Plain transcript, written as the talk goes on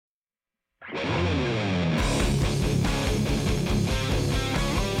A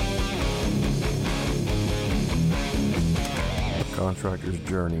contractor's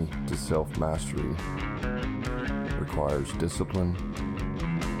journey to self-mastery requires discipline,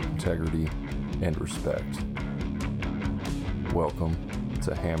 integrity, and respect. Welcome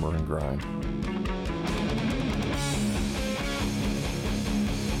to Hammer and Grind.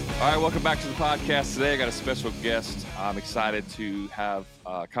 All right, welcome back to the podcast. Today I got a special guest. I'm excited to have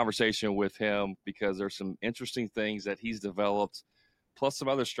a conversation with him because there's some interesting things that he's developed, plus some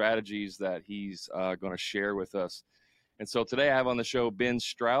other strategies that he's going to share with us. And so today I have on the show Ben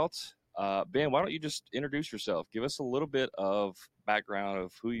Strout. Ben, why don't you just introduce yourself? Give us a little bit of background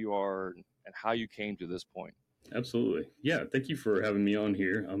of who you are and how you came to this point. Absolutely. Yeah, thank you for having me on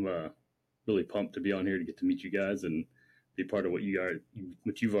here. I'm really pumped to be on here to get to meet you guys and be part of what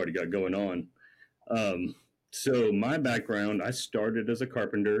you've already got going on. So my background, I started as a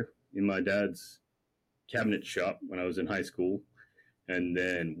carpenter in my dad's cabinet shop when I was in high school. And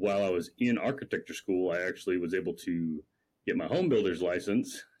then while I was in architecture school, I actually was able to get my home builder's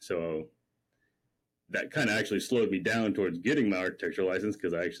license. So that kind of actually slowed me down towards getting my architecture license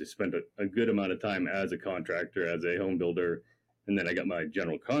because I actually spent a good amount of time as a contractor, as a home builder. And then I got my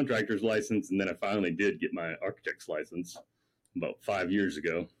general contractor's license. And then I finally did get my architect's license about 5 years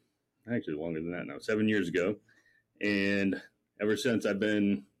ago. Actually longer than that now, 7 years ago. And ever since, I've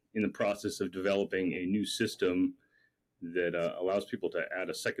been in the process of developing a new system that allows people to add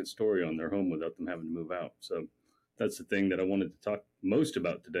a second story on their home without them having to move out. So that's the thing that I wanted to talk most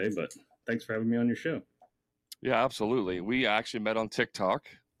about today, but thanks for having me on your show. Yeah, absolutely. We actually met on TikTok,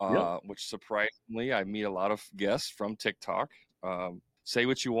 which surprisingly, I meet a lot of guests from TikTok. Say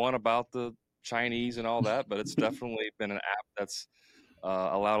what you want about the Chinese and all that, but it's definitely been an app that's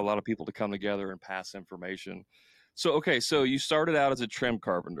allowed a lot of people to come together and pass information. So you started out as a trim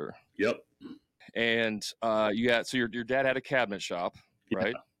carpenter. Yep. And your dad had a cabinet shop,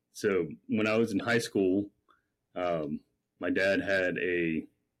 right? Yeah. So when I was in high school, my dad had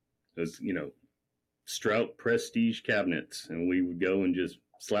those Strout Prestige cabinets, and we would go and just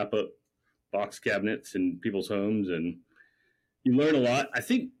slap up box cabinets in people's homes, and you learn a lot. I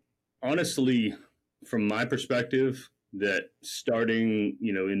think, honestly, from my perspective, that starting,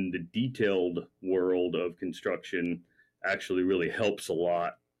 in the detailed world of construction actually really helps a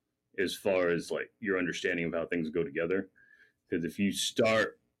lot as far as like your understanding of how things go together. Because if you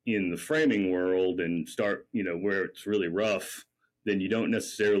start in the framing world and start, where it's really rough, then you don't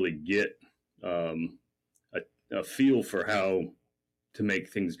necessarily get a feel for how to make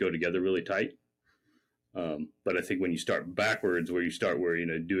things go together really tight. But I think when you start backwards, where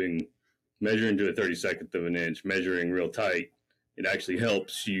measuring to a 32nd of an inch, measuring real tight, it actually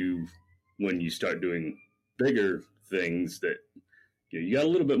helps you when you start doing bigger things that you got a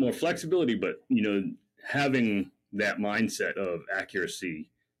little bit more flexibility, but having that mindset of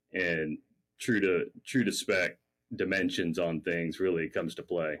accuracy and true to spec dimensions on things really comes to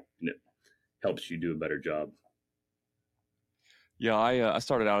play, and it helps you do a better job. Yeah, I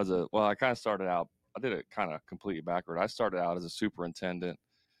started out I did it kind of completely backward. I started out as a superintendent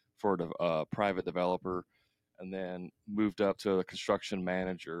for a private developer, and then moved up to a construction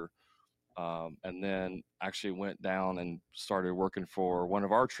manager, and then actually went down and started working for one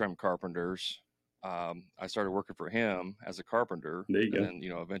of our trim carpenters. I started working for him as a carpenter. There you go. And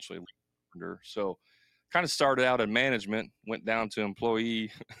then, eventually carpenter. So kind of started out in management, went down to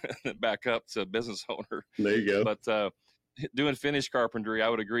employee, back up to business owner. There you go. But doing finished carpentry, I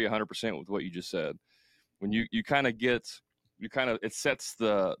would agree 100% with what you just said. When you it sets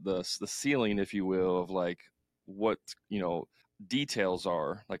the ceiling, if you will, of like what, details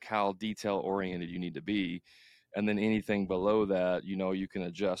are, like how detail oriented you need to be. And then anything below that, you can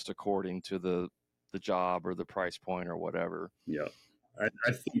adjust according to the job or the price point or whatever. Yeah.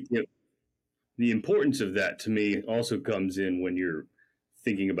 I think the importance of that to me also comes in when you're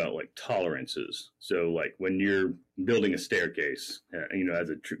thinking about like tolerances. So like when you're building a staircase, as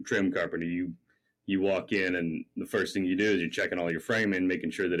a trim carpenter, you walk in and the first thing you do is you're checking all your framing,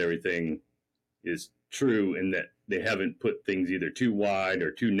 making sure that everything is true and that they haven't put things either too wide or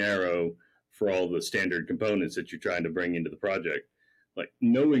too narrow for all the standard components that you're trying to bring into the project. Like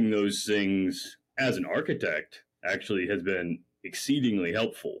knowing those things as an architect actually has been exceedingly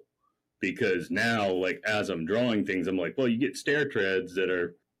helpful, because now, like, as I'm drawing things, I'm like, well, you get stair treads that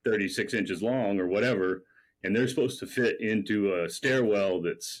are 36 inches long or whatever, and they're supposed to fit into a stairwell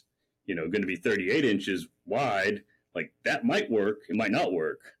that's, going to be 38 inches wide. Like, that might work. It might not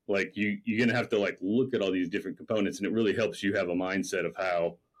work. Like, you're going to have to, like, look at all these different components, and it really helps you have a mindset of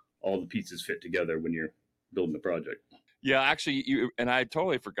how all the pieces fit together when you're building the project. Yeah, actually, and I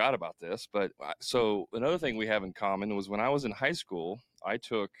totally forgot about this, but so another thing we have in common was when I was in high school, I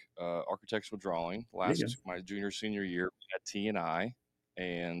took architectural drawing There you go. my junior senior year at T&I,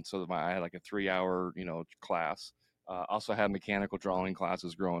 and so I had like a 3 hour class. Also had mechanical drawing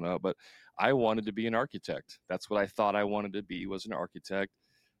classes growing up, but I wanted to be an architect. That's what I thought I wanted to be, was an architect.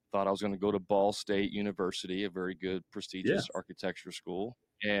 Thought I was going to go to Ball State University, a very good, Yeah. prestigious architecture school.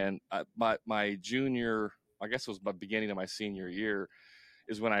 And my junior, I guess it was the beginning of my senior year,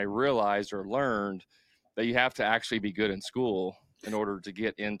 is when I realized or learned that you have to actually be good in school in order to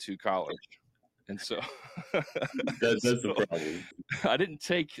get into college. And so, That's the problem. I didn't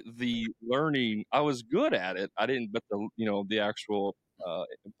take the learning. I was good at it. I didn't, but the actual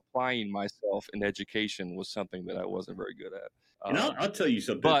applying myself in education was something that I wasn't very good at. And I'll tell you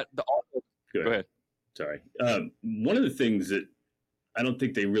something. But go ahead. Sorry. One of the things that I don't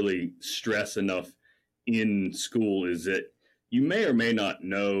think they really stress enough in school is that you may or may not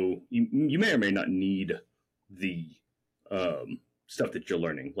know, you may or may not need the stuff that you're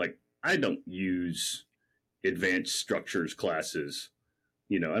learning. Like, I don't use advanced structures classes.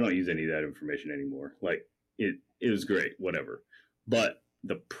 I don't use any of that information anymore. Like, it was great, whatever. But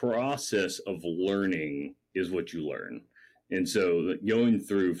the process of learning is what you learn. And so going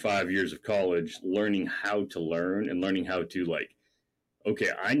through 5 years of college, learning how to learn and learning how to, okay,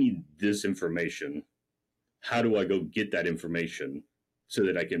 I need this information. How do I go get that information so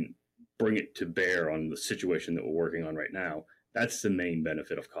that I can bring it to bear on the situation that we're working on right now? That's the main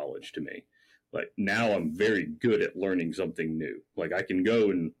benefit of college to me. Like, now I'm very good at learning something new. Like, I can go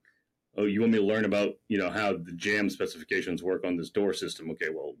and, oh, you want me to learn about, how the jam specifications work on this door system? Okay,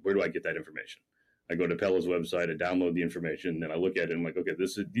 well, where do I get that information? I go to Pella's website, I download the information, then I look at it and I'm like, okay,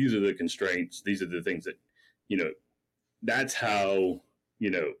 these are the constraints. These are the things that, that's how,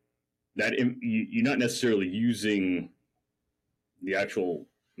 you're not necessarily using the actual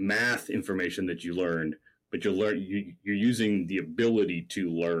math information that you learned, but you're using the ability to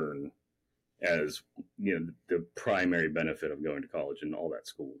learn as, the primary benefit of going to college and all that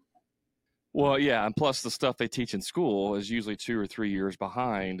school. Well, yeah, and plus the stuff they teach in school is usually 2 or 3 years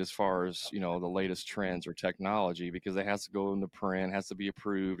behind as far as, the latest trends or technology, because it has to go into print, has to be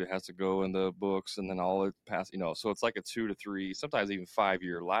approved, it has to go in the books, and then all it pass, so it's like a 2 to 3, sometimes even 5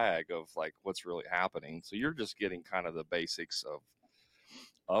 year lag of like what's really happening. So you're just getting kind of the basics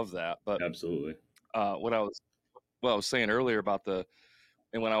of that. But absolutely, what I was saying earlier about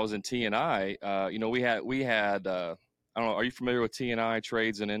and when I was in T&I, we had I don't know. Are you familiar with T&I,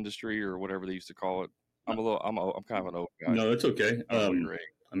 trades and industry, or whatever they used to call it? I'm kind of an old guy. No, that's okay. I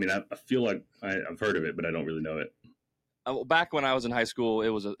mean, I feel like I've heard of it, but I don't really know it. Back when I was in high school, it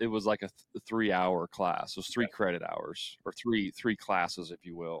was like a 3 hour class. It was 3 credit hours, or three classes, if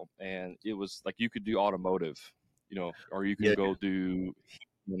you will. And it was like you could do automotive, or you could go do heat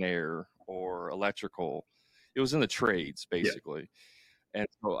and air or electrical. It was in the trades, basically. Yeah. And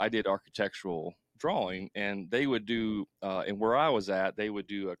so I did architectural drawing, and they would do and where I was at, they would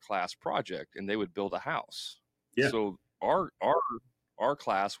do a class project and they would build a house. So our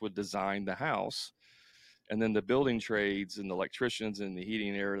class would design the house, and then the building trades and the electricians and the heating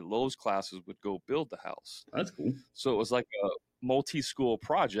and air, those classes would go build the house. That's cool. So it was like a multi-school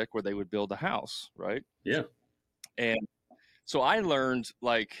project where they would build a house, right? Yeah. And so I learned,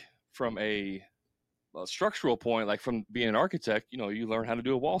 like, from a structural point, like from being an architect, you learn how to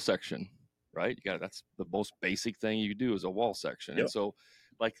do a wall section, right? That's the most basic thing you do is a wall section. Yep. And so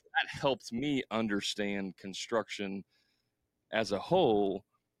like that helped me understand construction as a whole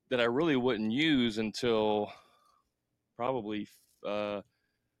that I really wouldn't use until probably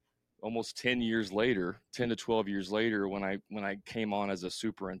almost 10 to 12 years later, when I came on as a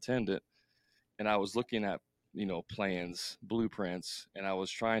superintendent, and I was looking at plans, blueprints, and I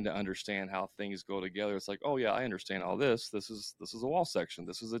was trying to understand how things go together. It's like, oh yeah, I understand all this. This is a wall section.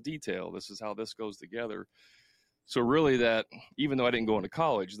 This is a detail. This is how this goes together. So really, that, even though I didn't go into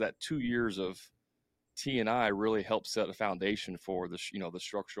college, that 2 years of T&I really helped set a foundation for the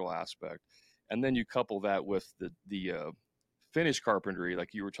structural aspect. And then you couple that with the finish carpentry,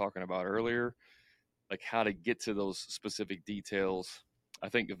 like you were talking about earlier, like how to get to those specific details. I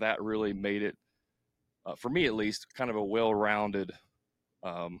think that really made it, for me at least, kind of a well-rounded,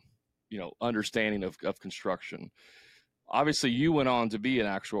 understanding of construction. Obviously, you went on to be an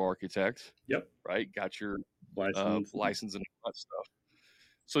actual architect. Yep. Right. Got your license and all that stuff.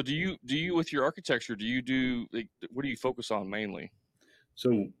 So do you with your architecture, what do you focus on mainly?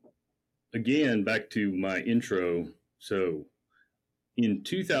 So again, back to my intro. So in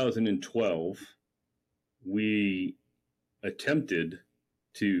 2012, we attempted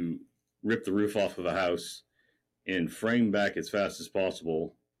to rip the roof off of a house and frame back as fast as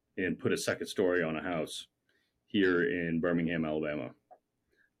possible and put a second story on a house here in Birmingham, Alabama.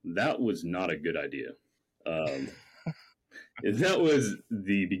 That was not a good idea. That was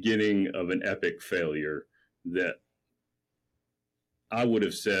the beginning of an epic failure that I would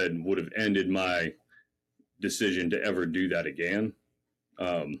have said would have ended my decision to ever do that again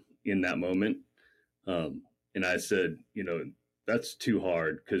in that moment. And I said, that's too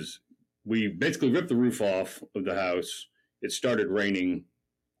hard, because we basically ripped the roof off of the house. It started raining.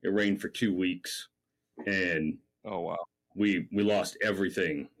 It rained for 2 weeks. And oh, wow. We lost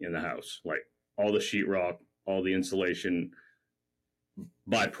everything in the house, like all the sheetrock, all the insulation.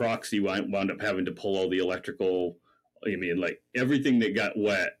 By proxy, wound up having to pull all the electrical. I mean, like everything that got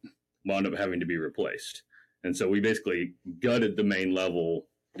wet wound up having to be replaced. And so we basically gutted the main level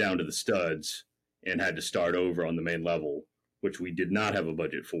down to the studs and had to start over on the main level, which we did not have a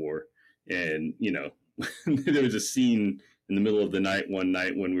budget for. And, there was a scene in the middle of the night one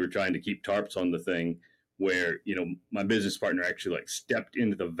night when we were trying to keep tarps on the thing where, my business partner actually like stepped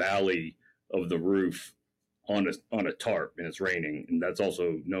into the valley of the roof on a tarp, and it's raining. And that's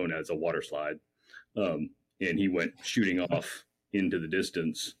also known as a water slide. And he went shooting off into the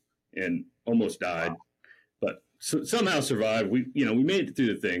distance and almost died. Wow. But somehow survived. We made it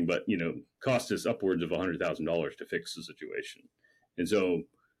through the thing, but, cost us upwards of $100,000 to fix the situation. And so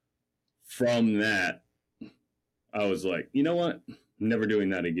from that, I was like, you know what? I'm never doing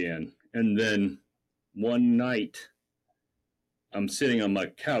that again. And then one night, I'm sitting on my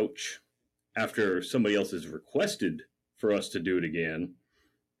couch after somebody else has requested for us to do it again.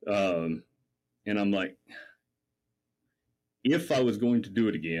 And I'm like, if I was going to do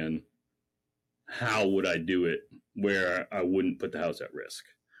it again, how would I do it where I wouldn't put the house at risk?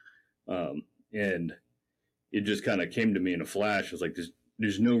 And it just kind of came to me in a flash. I was like,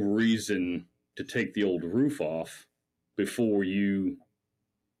 there's no reason to take the old roof off before you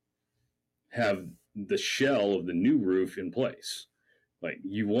have the shell of the new roof in place. Like,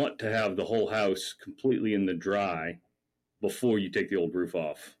 you want to have the whole house completely in the dry before you take the old roof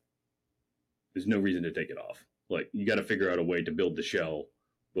off. There's no reason to take it off. Like, you got to figure out a way to build the shell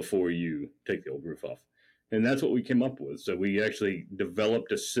before you take the old roof off. And that's what we came up with. So we actually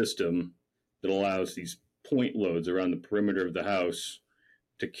developed a system that allows these point loads around the perimeter of the house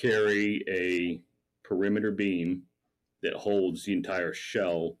to carry a perimeter beam that holds the entire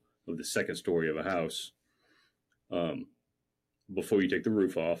shell of the second story of a house before you take the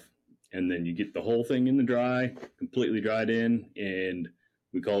roof off. And then you get the whole thing in the dry, completely dried in, and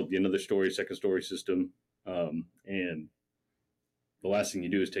we call it the another story, second story system. And the last thing you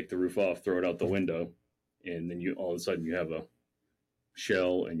do is take the roof off, throw it out the window, and then you all of a sudden you have a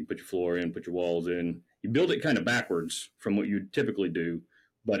shell, and you put your floor in, put your walls in. You build it kind of backwards from what you typically do,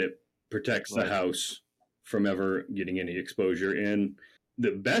 but it protects the house from ever getting any exposure. And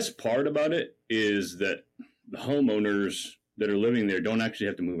the best part about it is that the homeowners that are living there don't actually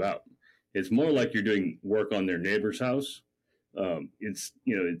have to move out. It's more like you're doing work on their neighbor's house. It's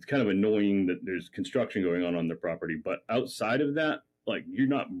kind of annoying that there's construction going on their property, but outside of that, like, you're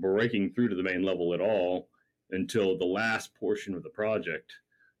not breaking through to the main level at all until the last portion of the project.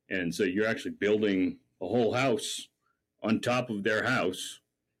 And so you're actually building a whole house on top of their house.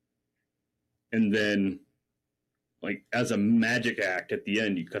 And then, like, as a magic act at the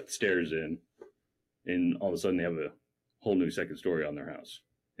end, you cut the stairs in, and all of a sudden they have a whole new second story on their house.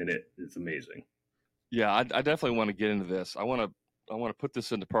 And it's amazing. Yeah, I definitely want to get into this. I want to put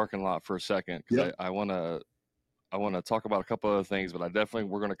this in the parking lot for a second, because Yep. I want to talk about a couple other things, but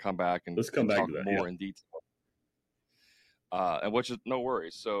we're going to come back and talk to that, more in detail. And which is no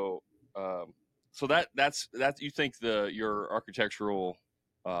worries. So that's you think your architectural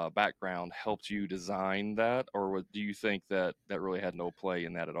background helped you design that, or do you think that really had no play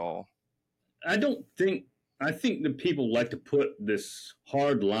in that at all? I think that people like to put this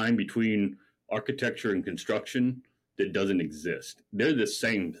hard line between architecture and construction that doesn't exist. They're the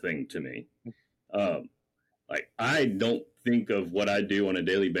same thing to me. Like, I don't think of what I do on a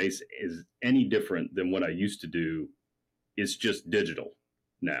daily basis as any different than what I used to do. It's just digital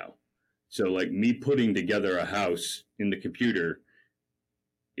now. So, like, me putting together a house in the computer,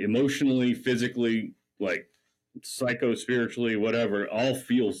 emotionally, physically, like, psycho-spiritually, whatever, all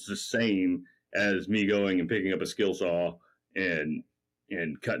feels the same as me going and picking up a skill saw and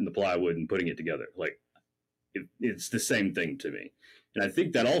cutting the plywood and putting it together. Like, it's the same thing to me. And I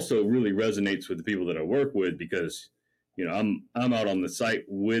think that also really resonates with the people that I work with, because, I'm out on the site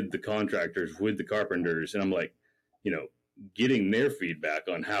with the contractors, with the carpenters, and I'm like, getting their feedback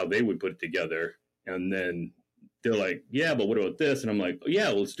on how they would put it together. And then they're like, yeah, but what about this? And I'm like, yeah,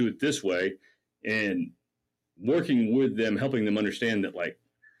 let's do it this way. And working with them, helping them understand that, like,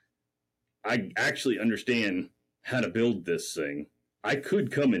 I actually understand how to build this thing. I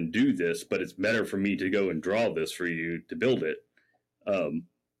could come and do this, but it's better for me to go and draw this for you to build it.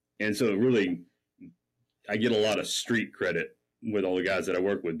 And so really, I get a lot of street credit with all the guys that I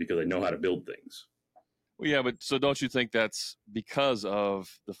work with because I know how to build things. Well, yeah, but so don't you think that's because of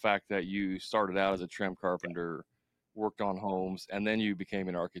the fact that you started out as a trim carpenter, worked on homes, and then you became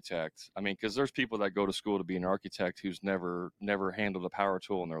an architect? I mean, because there's people that go to school to be an architect who's never handled a power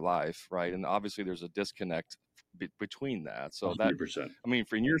tool in their life, right? And obviously there's a disconnect between that. So 100%. I mean,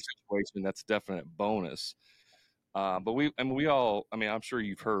 for your situation, that's a definite bonus. But we all, I mean, I'm sure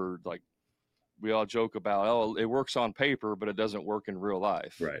you've heard, like, we all joke about, oh, it works on paper, but it doesn't work in real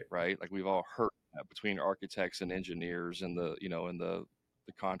life. Right. Like, we've all heard that between architects and engineers and the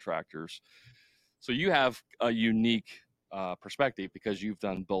contractors. So you have a unique perspective because you've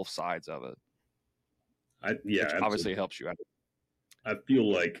done both sides of it. Which obviously helps you out. I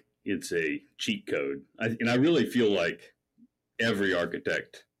feel like it's a cheat code. And I really feel like every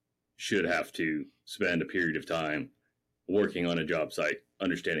architect should have to spend a period of time working on a job site,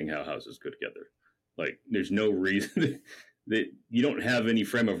 understanding how houses go together. Like, there's no reason that you don't have any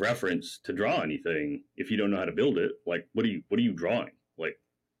frame of reference to draw anything if you don't know how to build it. Like, what are you drawing? Like,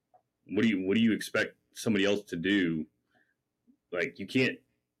 what do you expect somebody else to do? Like, you can't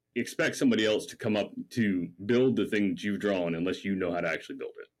expect somebody else to come up to build the thing that you've drawn unless you know how to actually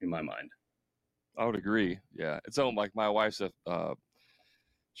build it, in my mind. I would agree. Yeah. It's almost like my wife's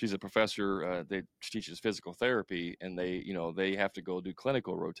she's a professor. She teaches physical therapy, and they have to go do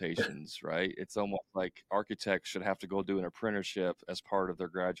clinical rotations, right? It's almost like architects should have to go do an apprenticeship as part of their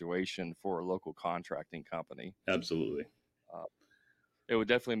graduation for a local contracting company. Absolutely. It would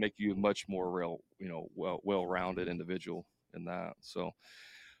definitely make you a much more well-rounded individual in that. So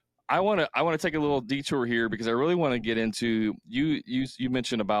I want to take a little detour here because I really want to get into you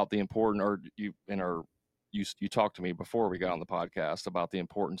mentioned about the important, or you talked to me before we got on the podcast about the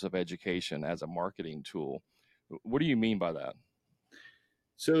importance of education as a marketing tool. What do you mean by that?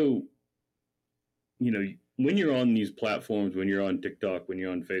 So, when you're on these platforms, when you're on TikTok, when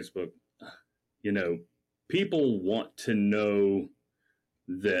you're on Facebook, people want to know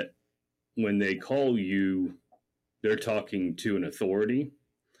that when they call you, they're talking to an authority.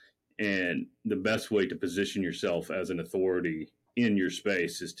 And the best way to position yourself as an authority in your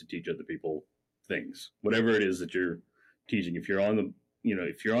space is to teach other people things, whatever it is that you're teaching. If you're on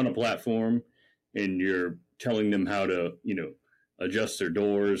if you're on a platform and you're telling them how to, adjust their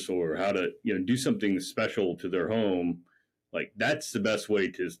doors or how to, do something special to their home, like, that's the best way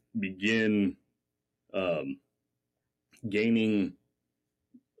to begin gaining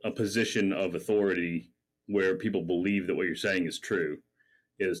a position of authority where people believe that what you're saying is true,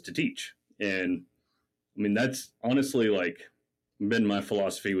 is to teach. And I mean, that's honestly, like, been my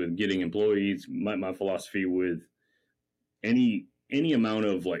philosophy with getting employees. My philosophy with any amount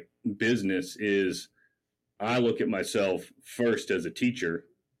of, like, business is I look at myself first as a teacher,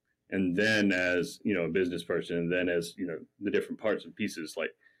 and then as, a business person, and then as, the different parts and pieces.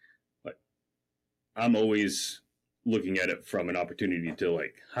 Like I'm always looking at it from an opportunity to,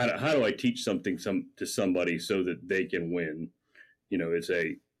 like, how do I teach something to somebody so that they can win? It's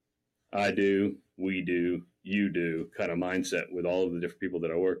a I do, we do, you do kind of mindset with all of the different people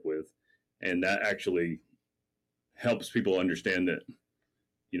that I work with. And that actually helps people understand that,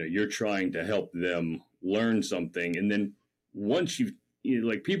 you're trying to help them learn something. And then once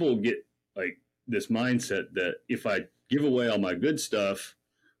people get, like, this mindset that if I give away all my good stuff,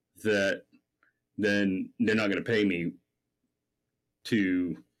 that then they're not going to pay me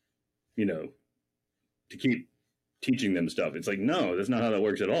to keep teaching them stuff. It's like, no, that's not how that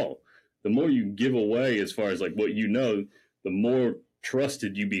works at all. The more you give away as far as, like, what the more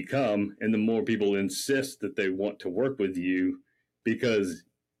trusted you become, and the more people insist that they want to work with you, because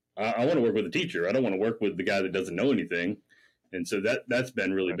I want to work with a teacher. I don't want to work with the guy that doesn't know anything. And so that's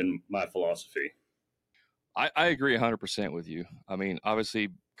been my philosophy. I agree 100% with you. I mean, obviously,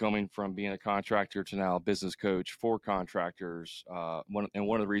 coming from being a contractor to now a business coach for contractors, one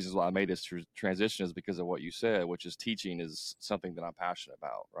of the reasons why I made this transition is because of what you said, which is teaching is something that I'm passionate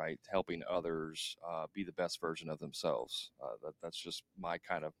about, right? Helping others be the best version of themselves. That's just my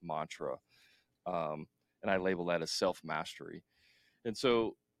kind of mantra, and I label that as self-mastery. And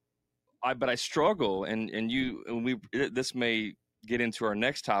so, I struggle, this may get into our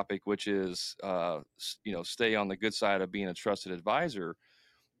next topic, which is, stay on the good side of being a trusted advisor.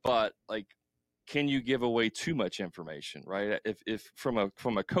 But, like, can you give away too much information, right? If from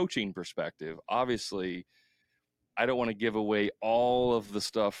a coaching perspective, obviously, I don't want to give away all of the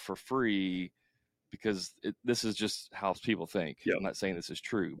stuff for free because this is just how people think. Yep. I'm not saying this is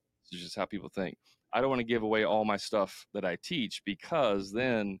true. This is just how people think. I don't want to give away all my stuff that I teach, because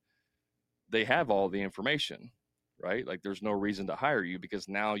then they have all the information, right? Like there's no reason to hire you, because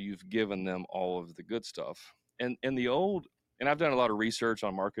now you've given them all of the good stuff. And I've done a lot of research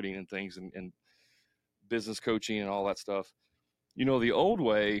on marketing and things, and business coaching and all that stuff. The old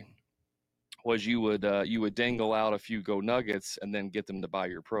way was you would dangle out a few go nuggets and then get them to buy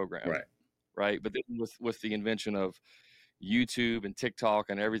your program. Right. But then with the invention of YouTube and TikTok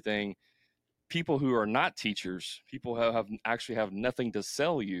and everything, people who are not teachers, people who actually have nothing to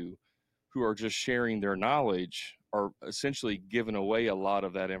sell you, who are just sharing their knowledge, are essentially giving away a lot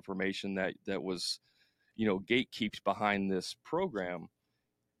of that information that was, gatekeeps behind this program.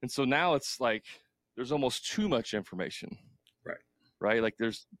 And so now it's like there's almost too much information. Right. Like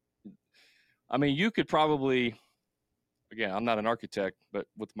you could probably, again, I'm not an architect, but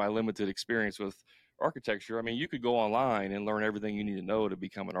with my limited experience with architecture, you could go online and learn everything you need to know to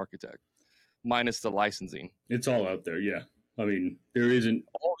become an architect, minus the licensing. It's all out there. Yeah. There isn't,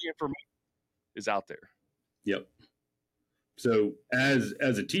 all the information is out there. Yep. So as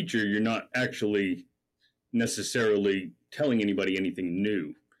a teacher, you're not actually necessarily telling anybody anything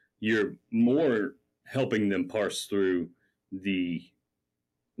new. You're more helping them parse through the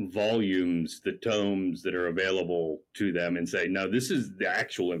volumes, the tomes that are available to them, and say, no, this is the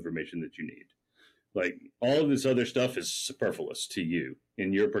actual information that you need. Like all of this other stuff is superfluous to you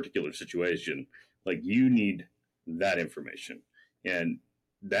in your particular situation. Like you need that information, and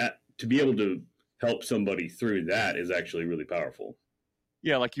that to be able to help somebody through that is actually really powerful.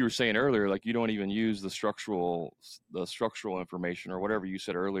 Yeah, like you were saying earlier, like you don't even use the structural information or whatever you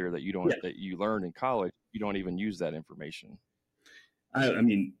said earlier that that you learned in college. You don't even use that information.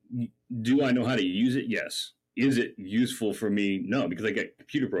 Do I know how to use it? Yes. Is it useful for me? No, because I get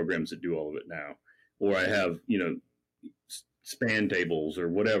computer programs that do all of it now, or I have span tables or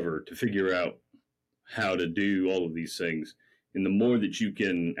whatever to figure out how to do all of these things. And the more that you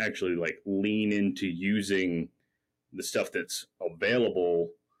can actually lean into using the stuff that's available,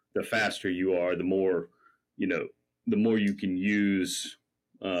 the faster you are, the more you can use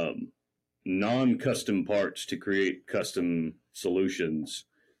non-custom parts to create custom solutions,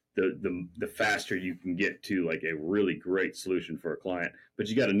 the faster you can get to a really great solution for a client. But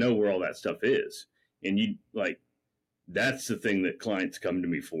you got to know where all that stuff is. And that's the thing that clients come to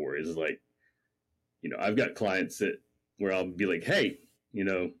me for, is I've got clients where I'll be like, hey,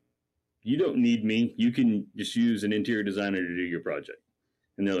 you don't need me. You can just use an interior designer to do your project.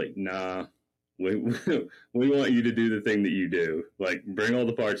 And they're like, nah, we want you to do the thing that you do. Bring all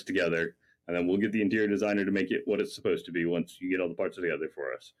the parts together, and then we'll get the interior designer to make it what it's supposed to be once you get all the parts together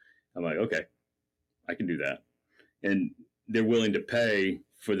for us. I'm like, okay, I can do that. And they're willing to pay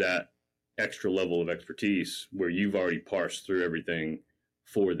for that extra level of expertise where you've already parsed through everything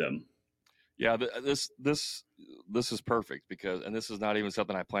for them. Yeah, this is perfect, because, and this is not even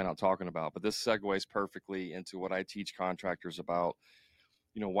something I plan on talking about, but this segues perfectly into what I teach contractors about,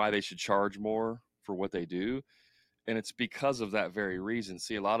 why they should charge more for what they do. And it's because of that very reason.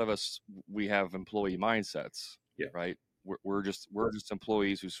 See, a lot of us, we have employee mindsets, right? We're just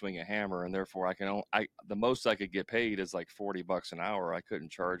employees who swing a hammer, and therefore the most I could get paid is like $40 an hour. I couldn't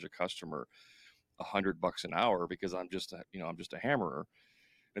charge a customer $100 an hour because I'm just a hammerer.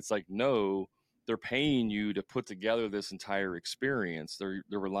 It's like, no, they're paying you to put together this entire experience. They're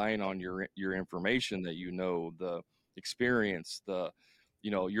relying on your information, that the experience,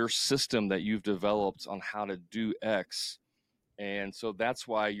 your system that you've developed on how to do X. And so that's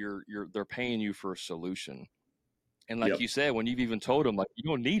why they're paying you for a solution. And like you said, when you've even told them, you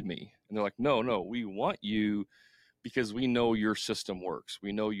don't need me, and they're like, no, we want you because we know your system works.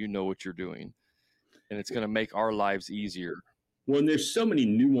 We know you know what you're doing, and it's going to make our lives easier. Well, and there's so many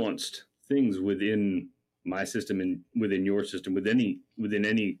nuanced things within my system and within your system, within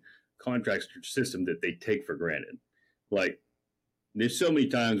any contractor system that they take for granted. There's so many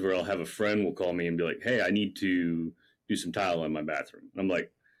times where I'll have a friend will call me and be like, hey, I need to do some tile in my bathroom. And I'm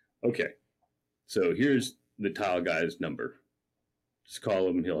like, okay, so here's the tile guy's number. Just call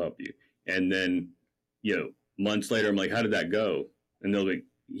him, he'll help you. And then, months later, I'm like, how did that go? And they'll be,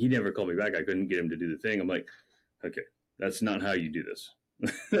 he never called me back. I couldn't get him to do the thing. I'm like, okay, that's not how you do this.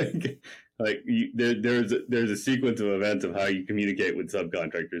 There's a sequence of events of how you communicate with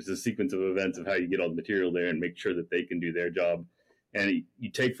subcontractors, a sequence of events of how you get all the material there and make sure that they can do their job. And you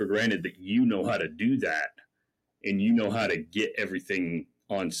take for granted that you know how to do that, and you know how to get everything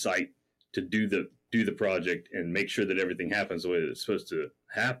on site to do the project and make sure that everything happens the way that it's supposed to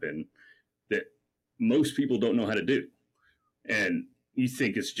happen, that most people don't know how to do. And you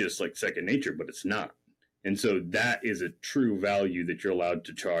think it's just like second nature, but it's not. And so that is a true value that you're allowed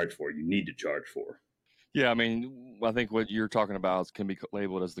to charge for. You need to charge for. Yeah, I mean, I think what you're talking about can be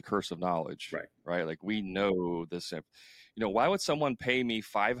labeled as the curse of knowledge, right? Like we know this. Why would someone pay me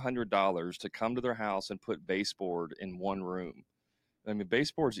 $500 to come to their house and put baseboard in one room? I mean,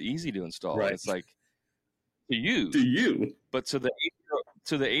 baseboard's easy to install. Right. It's like to you, but to the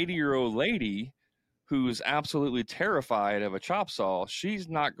 80-year-old lady who's absolutely terrified of a chop saw, she's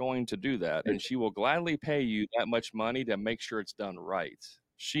not going to do that, and she will gladly pay you that much money to make sure it's done right.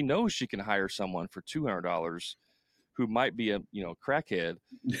 She knows she can hire someone for $200 who might be a crackhead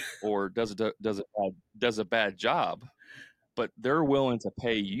or does a bad job, but they're willing to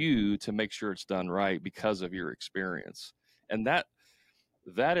pay you to make sure it's done right because of your experience. And that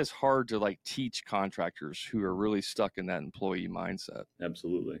is hard to like teach contractors who are really stuck in that employee mindset.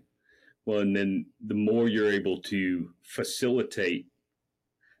 Absolutely. Well, and then the more you're able to facilitate,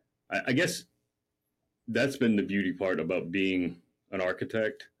 I guess that's been the beauty part about being an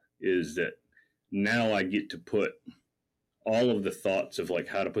architect, is that now I get to put all of the thoughts of like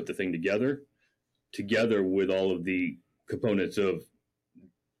how to put the thing together with all of the components of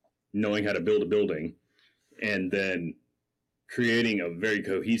knowing how to build a building, and then creating a very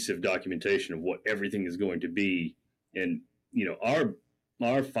cohesive documentation of what everything is going to be. And,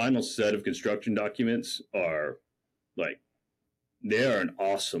 our final set of construction documents are like, they are an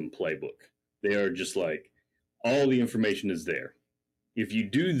awesome playbook. They are just like, all the information is there. If you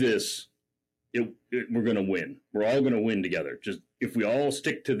do this, we're going to win. We're all going to win together. Just if we all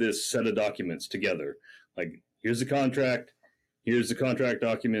stick to this set of documents together, like here's the contract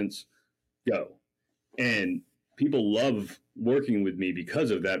documents, go. And people love working with me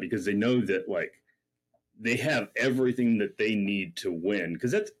because of that, because they know that like they have everything that they need to win.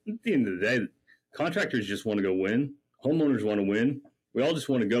 Because that's at the end of the day, contractors just want to go win. Homeowners want to win. We all just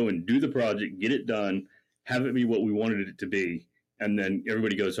want to go and do the project, get it done, have it be what we wanted it to be, and then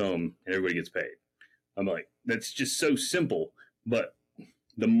everybody goes home and everybody gets paid. I'm like, that's just so simple. But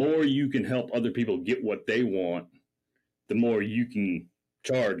the more you can help other people get what they want, the more you can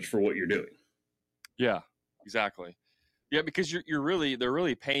charge for what you're doing. Yeah, exactly. Yeah, because they're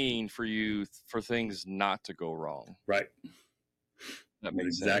really paying for you for things not to go wrong. Right. That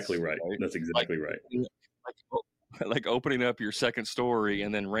makes exactly sense, right. That's exactly right. Like opening up your second story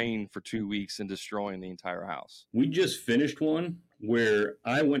and then rain for 2 weeks and destroying the entire house. We just finished one where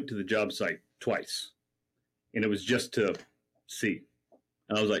I went to the job site twice, and it was just to see.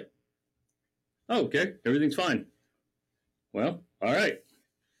 And I was like, oh, okay, everything's fine. Well, all right.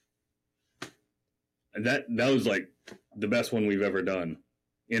 And that was like the best one we've ever done.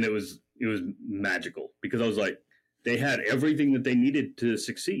 And it was magical, because I was like, they had everything that they needed to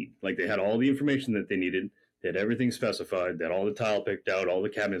succeed. Like they had all the information that they needed. They had everything specified. They had all the tile picked out, all the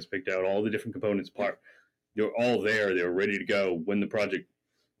cabinets picked out, all the different components they were all there. They were ready to go when the project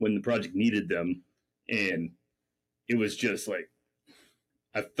needed them. And it was just like,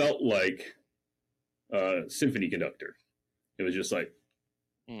 I felt like a symphony conductor. It was just like,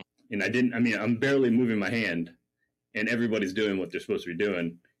 and I'm barely moving my hand, and everybody's doing what they're supposed to be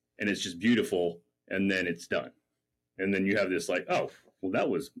doing, and it's just beautiful, and then it's done. And then you have this like, oh, well, that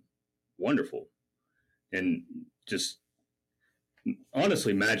was wonderful. And just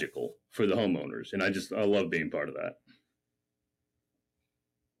honestly magical for the homeowners. And I love being part of that.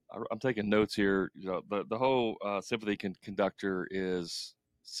 I'm taking notes here. The whole symphony conductor is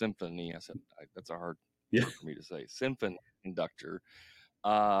symphony. I said that's a hard word for me to say. Symphony conductor,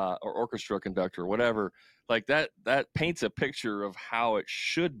 or orchestra conductor, whatever. Like that paints a picture of how it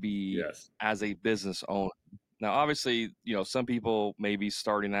should be as a business owner. Now, obviously, some people may be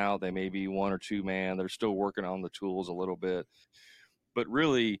starting out. They may be one or two man. They're still working on the tools a little bit. But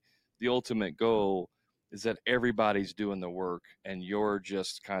really, the ultimate goal is that everybody's doing the work, and you're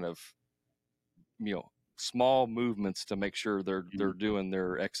just kind of, small movements to make sure they're doing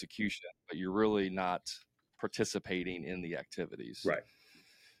their execution, but you're really not participating in the activities. Right.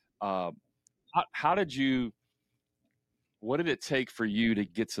 What did it take for you to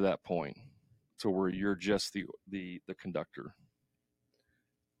get to that point, to where you're just the conductor?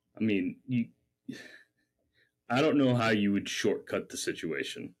 I mean, I don't know how you would shortcut the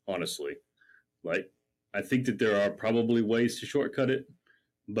situation, honestly. Like, I think that there are probably ways to shortcut it,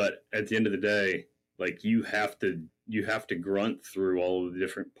 but at the end of the day, like you have to grunt through all of the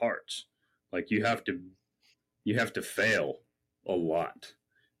different parts. Like you have to fail a lot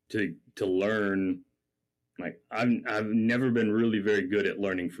to learn. Like I've never been really very good at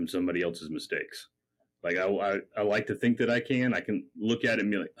learning from somebody else's mistakes. Like I like to think that I can look at it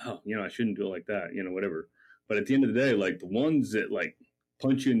and be like, oh, I shouldn't do it like that, whatever. But at the end of the day, like the ones that like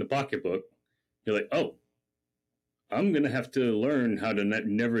punch you in the pocketbook, you're like, oh, I'm going to have to learn how to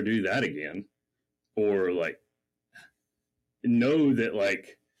never do that again. Or like know that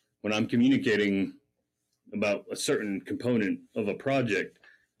like when I'm communicating about a certain component of a project,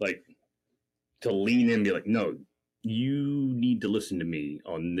 like to lean in and be like, no, you need to listen to me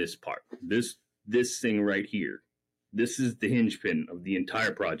on this part. This thing right here. This is the hinge pin of the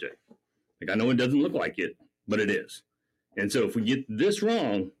entire project. Like, I know it doesn't look like it, but it is. And so if we get this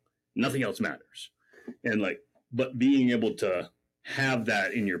wrong, nothing else matters. And like, but being able to have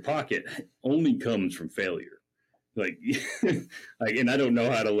that in your pocket only comes from failure. Like, like, and I don't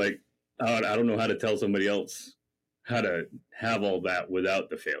know how to like, I don't know how to tell somebody else how to have all that without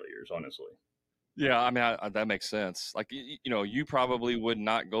the failures, honestly. Yeah, I mean, that makes sense. Like, you probably would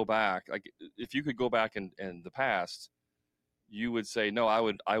not go back. Like, if you could go back in the past, you would say, no,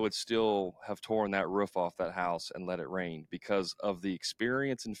 I would still have torn that roof off that house and let it rain, because of the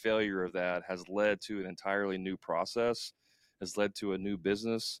experience and failure of that has led to an entirely new process, has led to a new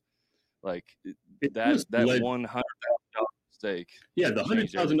business. Like that $100,000 mistake. Yeah, the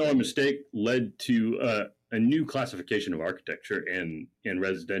 $100,000 mistake led to a new classification of architecture and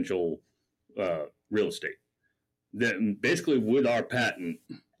residential real estate. That basically, with our patent,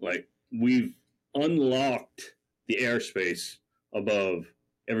 like we've unlocked the airspace above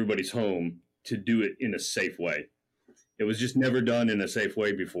everybody's home to do it in a safe way. It was just never done in a safe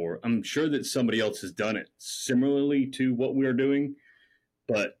way before. I'm sure that somebody else has done it similarly to what we're doing,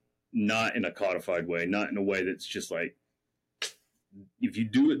 but not in a codified way, not in a way that's just like, if you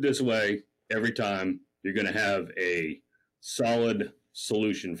do it this way every time, you're going to have a solid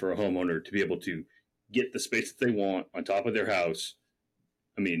solution for a homeowner to be able to get the space that they want on top of their house.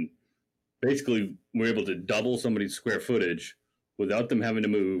 I mean, basically, we're able to double somebody's square footage without them having to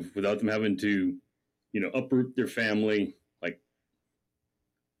move, without them having to, uproot their family. Like,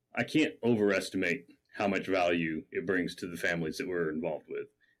 I can't overestimate how much value it brings to the families that we're involved with.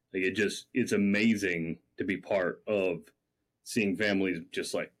 Like, it's amazing to be part of seeing families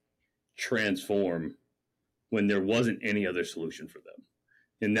just like transform when there wasn't any other solution for them.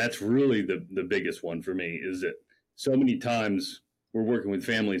 And that's really the biggest one for me, is that so many times we're working with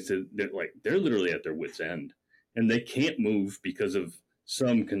families that like they're literally at their wit's end and they can't move because of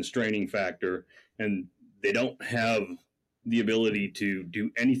some constraining factor, and they don't have the ability to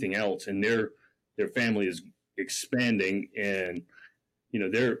do anything else, and their family is expanding, and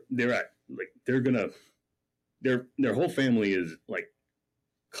they're at like their whole family is like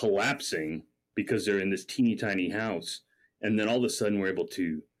collapsing because they're in this teeny tiny house. And then all of a sudden we're able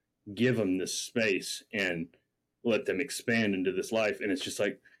to give them this space and let them expand into this life. And it's just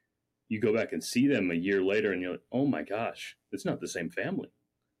like, you go back and see them a year later and you're like, oh my gosh, it's not the same family.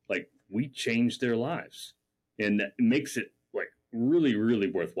 Like, we changed their lives. And that makes it like really,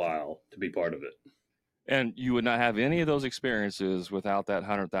 really worthwhile to be part of it. And you would not have any of those experiences without that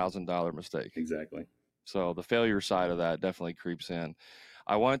 $100,000 mistake. Exactly. So the failure side of that definitely creeps in.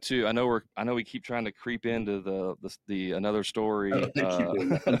 I know we keep trying to creep into the another story.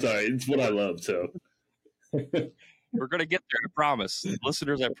 I'm sorry, it's what I love. So we're going to get there. I promise,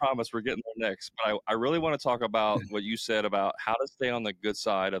 listeners. I promise we're getting there next. But I really want to talk about what you said about how to stay on the good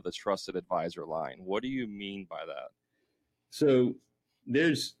side of the trusted advisor line. What do you mean by that? So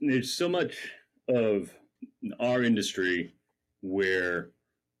there's so much of our industry where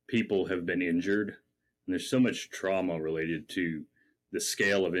people have been injured, and there's so much trauma related to the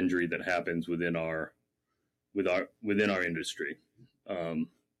scale of injury that happens within our industry,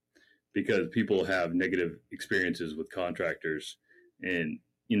 because people have negative experiences with contractors, and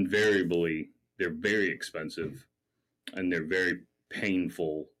invariably they're very expensive and they're very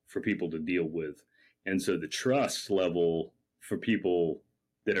painful for people to deal with. And so the trust level for people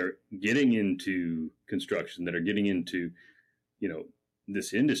that are getting into construction, that are getting into,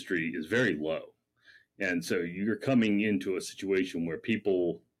 this industry, is very low. And so you're coming into a situation where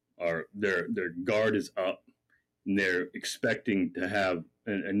people are, their guard is up, and they're expecting to have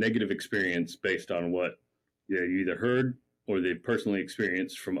a negative experience based on what you either heard or they've personally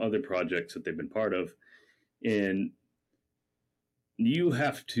experienced from other projects that they've been part of. And you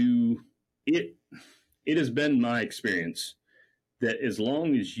have to, it has been my experience that as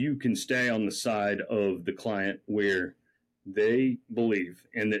long as you can stay on the side of the client where they believe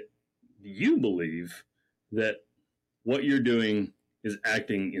and that you believe that what you're doing is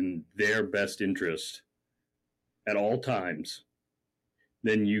acting in their best interest at all times,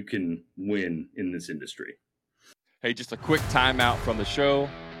 then you can win in this industry. Hey, just a quick timeout from the show.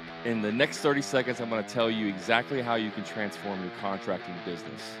 In the next 30 seconds, I'm going to tell you exactly how you can transform your contracting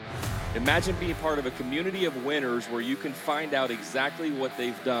business. Imagine being part of a community of winners where you can find out exactly what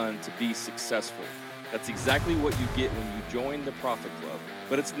they've done to be successful. That's exactly what you get when you join the Profit Club.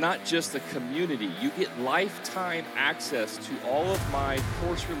 But it's not just a community. You get lifetime access to all of my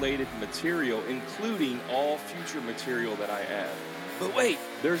course-related material, including all future material that I add. But wait,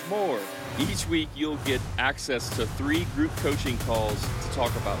 there's more. Each week, you'll get access to 3 group coaching calls to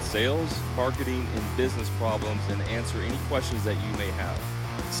talk about sales, marketing, and business problems and answer any questions that you may have.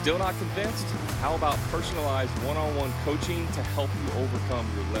 Still not convinced? How about personalized one-on-one coaching to help you overcome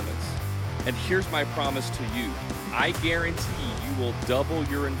your limits? And here's my promise to you. I guarantee you will double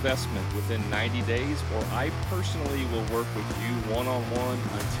your investment within 90 days, or I personally will work with you one-on-one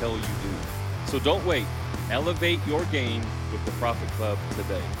until you do. So don't wait. Elevate your game with the Profit Club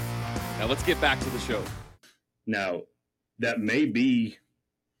today. Now let's get back to the show. Now, that may be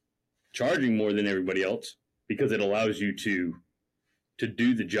charging more than everybody else because it allows you to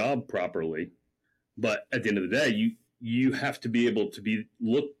do the job properly. But at the end of the day, you have to be able to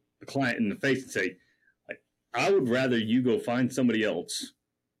look the client in the face and say, I would rather you go find somebody else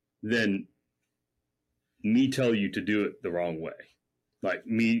than me tell you to do it the wrong way. Like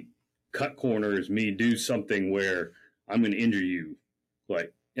me cut corners, me do something where I'm going to injure you.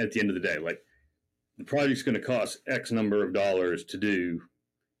 Like at the end of the day, like the project's going to cost X number of dollars to do.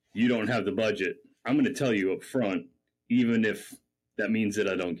 You don't have the budget. I'm going to tell you up front, even if that means that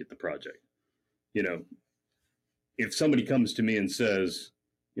I don't get the project. You know, if somebody comes to me and says,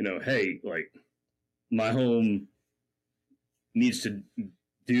 you know, hey, like my home needs to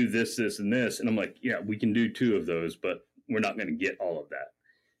do this, this, and this. And I'm like, yeah, we can do 2 of those, but we're not going to get all of that.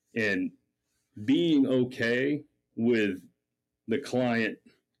 And being okay with the client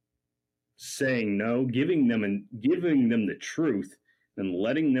saying no, giving them the truth and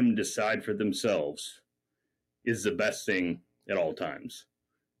letting them decide for themselves is the best thing at all times.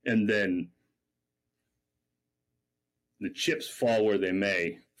 And then the chips fall where they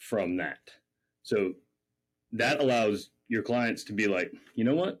may from that. So that allows your clients to be like, you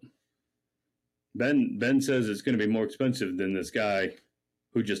know what? Ben says it's going to be more expensive than this guy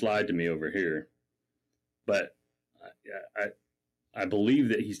who just lied to me over here. But I believe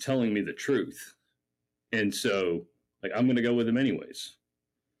that he's telling me the truth. And so, like, I'm going to go with him anyways,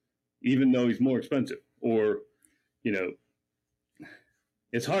 even though he's more expensive. Or, you know,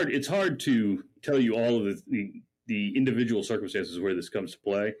 it's hard to tell you all of the individual circumstances where this comes to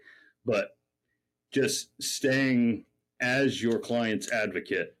play, but just staying as your client's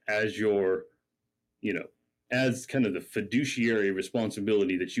advocate, as your, you know, as kind of the fiduciary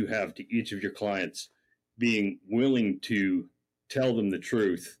responsibility that you have to each of your clients, being willing to tell them the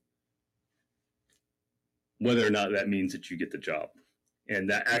truth, whether or not that means that you get the job. And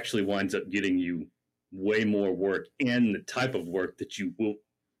that actually winds up getting you way more work and the type of work that you will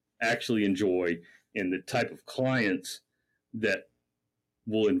actually enjoy and the type of clients that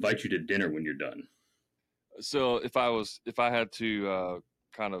will invite you to dinner when you're done. So if I had to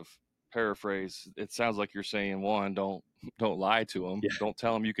kind of paraphrase, it sounds like you're saying, one, don't lie to them. Yeah. Don't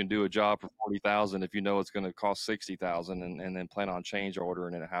tell them you can do a job for $40,000 if you know it's going to cost $60,000, and then plan on change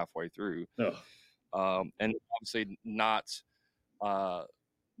ordering it halfway through. And obviously not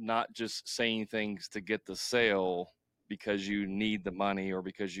just saying things to get the sale because you need the money or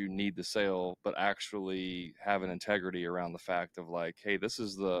because you need the sale, but actually have an integrity around the fact of like, hey, this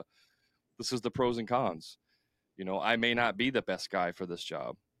is the pros and cons. You know, I may not be the best guy for this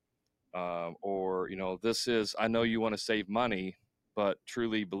job. Or, you know, I know you want to save money, but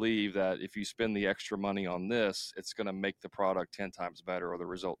truly believe that if you spend the extra money on this, it's going to make the product 10 times better or the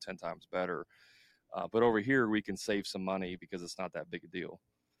result 10 times better. But over here, we can save some money because it's not that big a deal.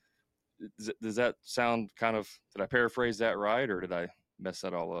 Does that sound kind of, did I paraphrase that right? Or did I mess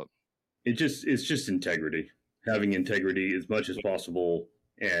that all up? It's just integrity, having integrity as much as possible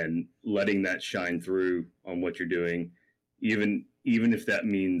and letting that shine through on what you're doing, even if that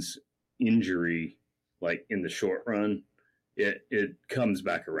means injury, like in the short run, it comes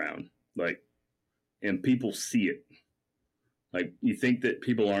back around, like, and people see it. Like, you think that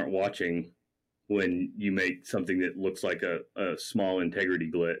people aren't watching when you make something that looks like a small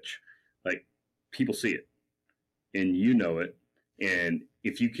integrity glitch. Like, people see it and you know it. And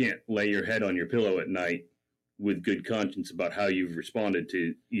if you can't lay your head on your pillow at night with good conscience about how you've responded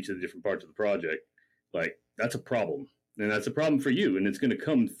to each of the different parts of the project, like, that's a problem. And that's a problem for you. And it's going to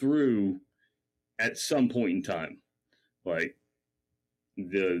come through at some point in time. Like,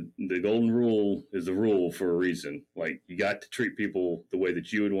 the golden rule is the rule for a reason. Like, you got to treat people the way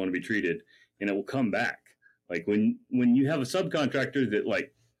that you would want to be treated, and it will come back. Like, when you have a subcontractor that,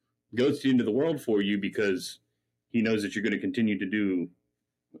 like, goes into the world for you because he knows that you're going to continue to do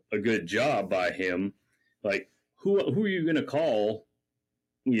a good job by him. Like, who are you going to call,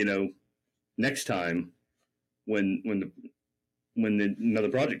 next time when another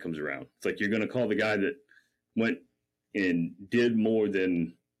project comes around? It's like you're going to call the guy that went and did more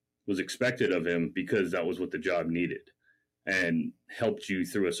than was expected of him because that was what the job needed and helped you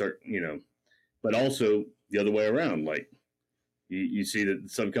through a certain, but also the other way around. Like you see that the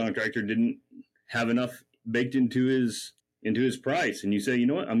subcontractor didn't have enough baked into his price, and you say, you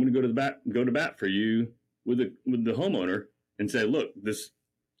know what, I'm going to go to bat for you with the homeowner and say, look, this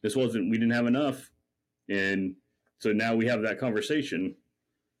wasn't, we didn't have enough. And so now we have that conversation,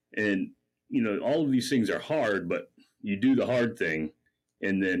 and, all of these things are hard, but you do the hard thing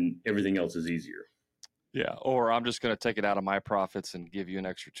and then everything else is easier. Yeah. Or I'm just going to take it out of my profits and give you an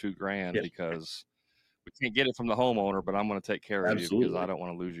extra $2,000 because we can't get it from the homeowner, but I'm going to take care of you because I don't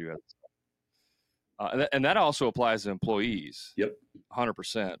want to lose you. And that also applies to employees. Yep.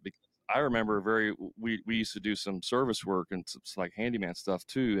 100%. Because I remember we used to do some service work and some like handyman stuff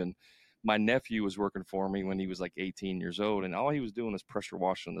too. And my nephew was working for me when he was like 18 years old, and all he was doing is pressure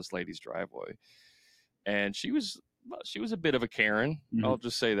washing this lady's driveway. And she was a bit of a Karen. Mm-hmm. I'll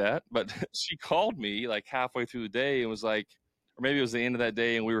just say that. But she called me like halfway through the day and was like, or maybe it was the end of that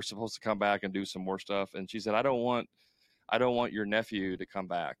day and we were supposed to come back and do some more stuff. And she said, I don't want your nephew to come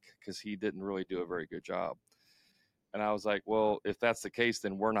back because he didn't really do a very good job. And I was like, well, if that's the case,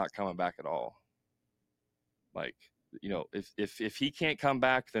 then we're not coming back at all. Like, if he can't come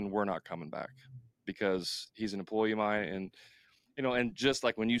back, then we're not coming back because he's an employee of mine. And, and just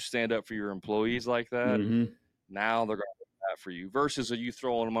like when you stand up for your employees like that, mm-hmm. now they're going to do that for you versus you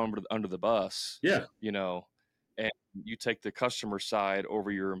throwing them under the bus. Yeah. And you take the customer side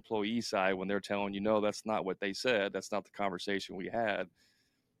over your employee side when they're telling you, no, that's not what they said. That's not the conversation we had,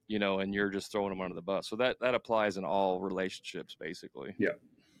 and you're just throwing them under the bus. So that applies in all relationships, basically. Yeah.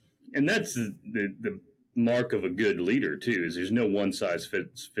 And that's the mark of a good leader too, is there's no one size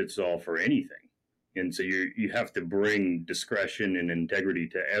fits all for anything. And so you have to bring discretion and integrity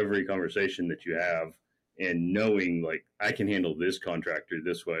to every conversation that you have, and knowing like I can handle this contractor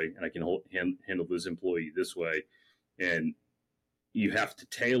this way and I can handle this employee this way. And you have to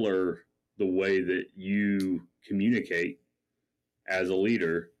tailor the way that you communicate as a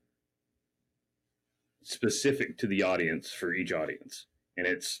leader specific to the audience for each audience. And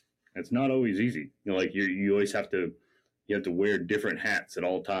it's not always easy. Like you always have to wear different hats at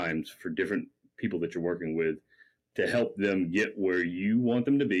all times for different people that you're working with to help them get where you want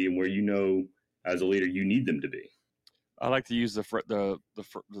them to be and where as a leader you need them to be. I like to use the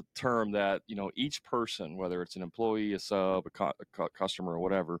term that each person, whether it's an employee, a sub, a customer, or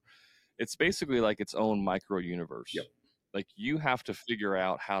whatever, it's basically like its own micro universe. Yep. Like you have to figure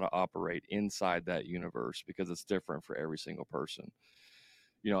out how to operate inside that universe because it's different for every single person.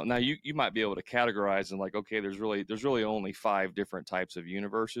 Now you might be able to categorize and like, okay, there's really only 5 different types of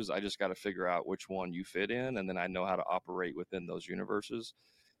universes. I just got to figure out which one you fit in, and then I know how to operate within those universes.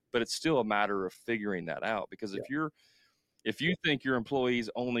 But it's still a matter of figuring that out, because if you think your employees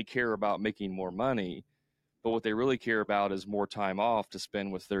only care about making more money, but what they really care about is more time off to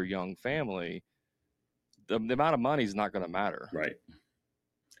spend with their young family, the amount of money is not going to matter. Right.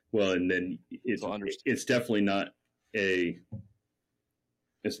 Well, and then it's definitely not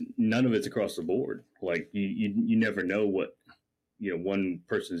none of it's across the board. Like you never know what, one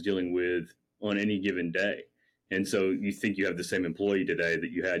person's dealing with on any given day. And so you think you have the same employee today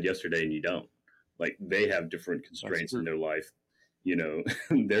that you had yesterday, and you don't. Like they have different constraints in their life.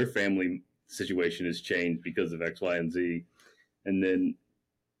 Their family situation has changed because of X, Y, and Z. And then,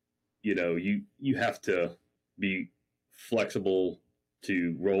 you have to be flexible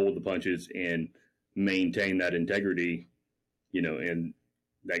to roll with the punches and maintain that integrity, and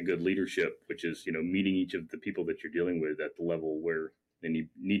that good leadership, which is, meeting each of the people that you're dealing with at the level where they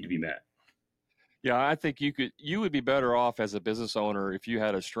need to be met. Yeah, I think you would be better off as a business owner if you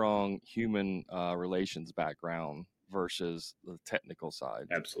had a strong human relations background versus the technical side.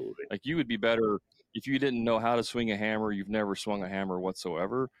 Absolutely. Like you would be better if you didn't know how to swing a hammer. You've never swung a hammer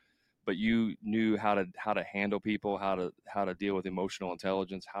whatsoever, but you knew how to handle people, how to deal with emotional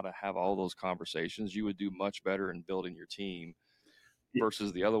intelligence, how to have all those conversations. You would do much better in building your team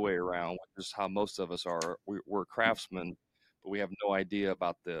versus the other way around, which is how most of us are. We're craftsmen, but we have no idea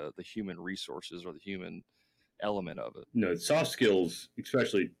about the human resources or the human element of it. No, soft skills,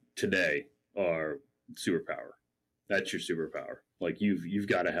 especially today, are superpower. That's your superpower. Like you've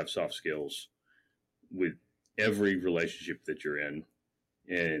got to have soft skills with every relationship that you're in,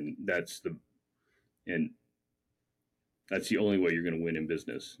 and that's That's the only way you're going to win in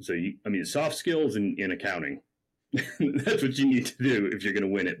business. So soft skills in accounting, that's what you need to do if you're going to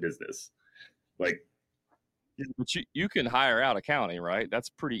win at business. Like, but you can hire out accounting, right? That's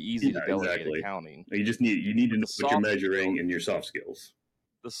pretty easy to delegate accounting. You need to know what you're measuring in your soft skills.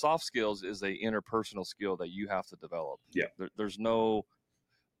 The soft skills is a interpersonal skill that you have to develop. Yeah. There's no,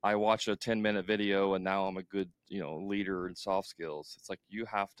 I watch a 10-minute video and now I'm a good, leader in soft skills. It's like you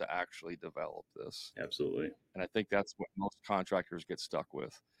have to actually develop this. Absolutely. And I think that's what most contractors get stuck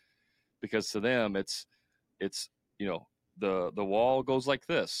with, because to them it's the wall goes like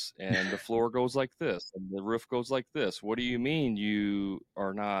this and the floor goes like this and the roof goes like this. What do you mean you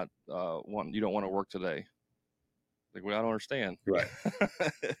are not you don't want to work today? Like, well, I don't understand. Right.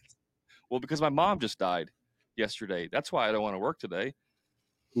 Well, because my mom just died yesterday. That's why I don't want to work today.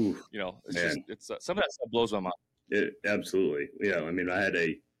 Ooh, it's some of that stuff blows my mind. Absolutely. Yeah. I mean, I had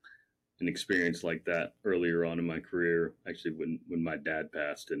an experience like that earlier on in my career, actually, when my dad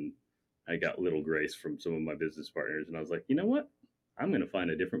passed, and I got little grace from some of my business partners, and I was like, you know what? I'm going to find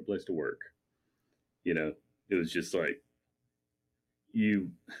a different place to work. It was just like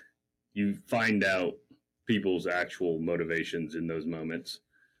you find out people's actual motivations in those moments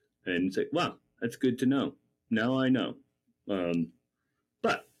and say, wow, that's good to know. Now I know.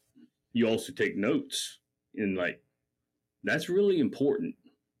 But you also take notes, and like, that's really important.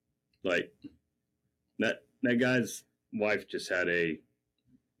 Like that guy's wife just had a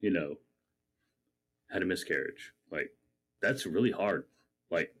miscarriage. Like, that's really hard.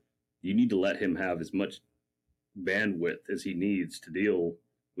 Like, you need to let him have as much bandwidth as he needs to deal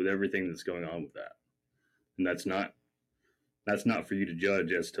with everything that's going on with that. And that's not for you to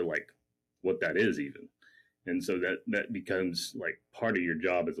judge as to like what that is even. And so that becomes like part of your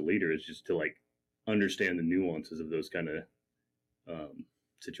job as a leader, is just to like understand the nuances of those kind of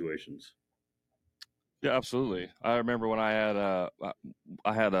situations. Yeah, absolutely. I remember when I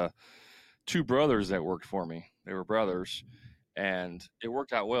had two brothers that worked for me. They were brothers, and it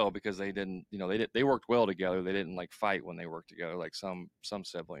worked out well because they didn't, they worked well together. They didn't like fight when they worked together like some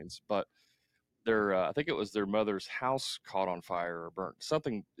siblings. But I think it was their mother's house caught on fire or burnt.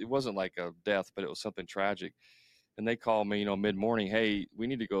 Something, it wasn't like a death, but it was something tragic. And they called me, mid-morning, hey, we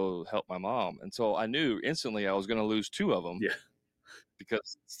need to go help my mom. And so I knew instantly I was going to lose two of them. Yeah.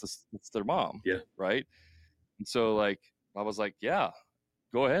 Because it's their mom. Yeah. Right. And so like, I was like, yeah,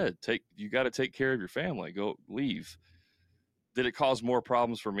 go ahead. You got to take care of your family. Go leave. Did it cause more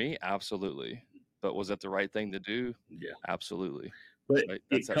problems for me? Absolutely. But was that the right thing to do? Yeah. Absolutely. But right?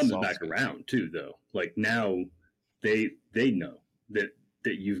 It comes back around too, though. Like now they know that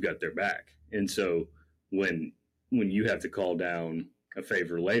you've got their back. And so when you have to call down a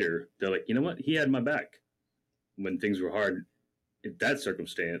favor later, they're like, you know what? He had my back when things were hard. In that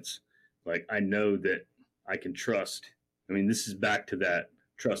circumstance, like, I know that I can trust. I mean, this is back to that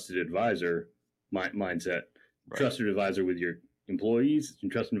trusted advisor mindset. Right. Trusted advisor with your employees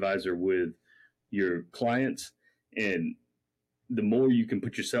and trusted advisor with your clients. And the more you can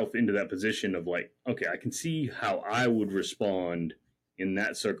put yourself into that position of like, okay, I can see how I would respond in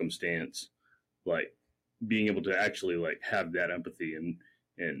that circumstance, like being able to actually like have that empathy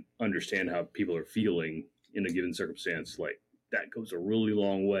and understand how people are feeling in a given circumstance, like, that goes a really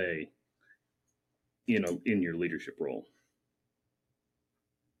long way in your leadership role.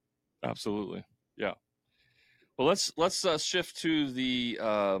 Absolutely. Yeah. Well, let's shift to the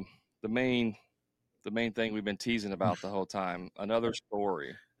main thing we've been teasing about the whole time. Another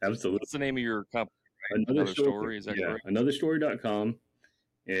Story. Absolutely. What's the name of your company? Right? Another Story. Is that correct? Anotherstory.com.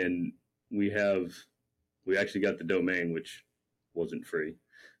 And we actually got the domain, which wasn't free,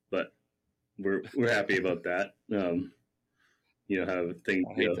 but we're happy about that. How things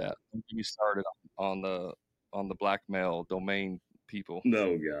I hate that. You started on the blackmail domain people.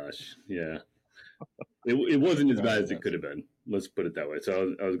 No, gosh. Yeah. It wasn't as bad as it could have been. Let's put it that way.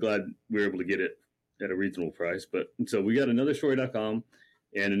 So I was glad we were able to get it at a reasonable price. But so we got anotherstory.com,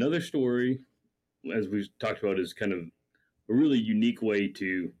 and Another Story, as we talked about, is kind of a really unique way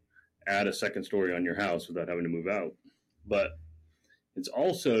to add a second story on your house without having to move out. But it's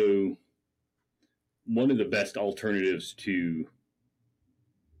also one of the best alternatives to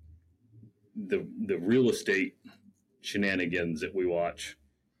the real estate shenanigans that we watch,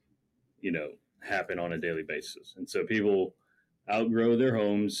 happen on a daily basis. And so people outgrow their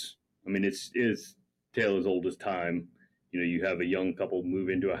homes. I mean, it's tale as old as time. You have a young couple move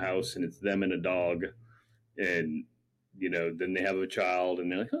into a house and it's them and a dog, and then they have a child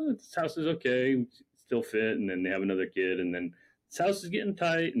and they're like, oh, this house is okay, still fit. And then they have another kid, and then this house is getting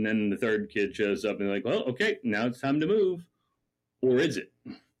tight. And then the third kid shows up and they're like, well, okay, now it's time to move. Or is it?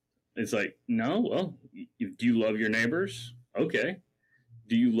 It's like, no, well, do you love your neighbors? Okay.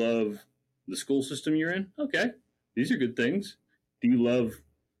 Do you love the school system you're in? Okay. These are good things. Do you love,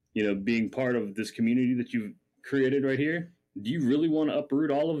 being part of this community that you've created right here? Do you really want to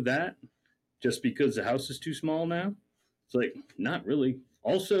uproot all of that just because the house is too small now? It's like, not really.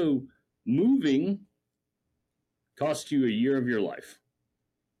 Also, moving costs you a year of your life.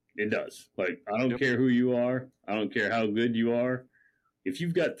 It does. Like, I don't care who you are. I don't care how good you are. If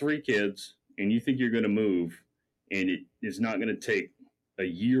you've got 3 kids and you think you're going to move and it is not going to take a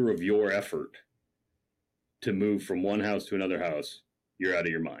year of your effort to move from one house to another house, you're out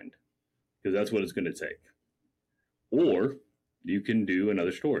of your mind, because that's what it's going to take. Or you can do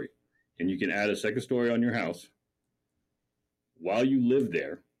another story, and you can add a second story on your house while you live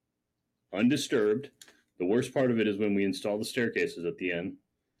there, undisturbed. The worst part of it is when we install the staircases at the end.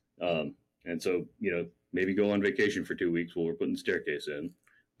 And so, maybe go on vacation for 2 weeks while we're putting the staircase in.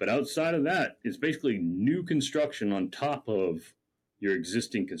 But outside of that, it's basically new construction on top of your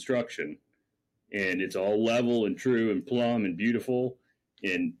existing construction. And it's all level and true and plumb and beautiful.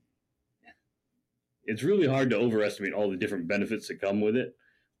 And it's really hard to overestimate all the different benefits that come with it.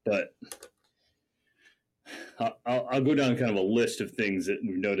 But I'll go down kind of a list of things that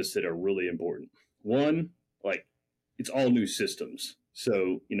we've noticed that are really important. One, like, it's all new systems.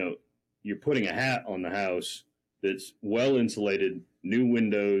 So, you're putting a hat on the house that's well insulated, new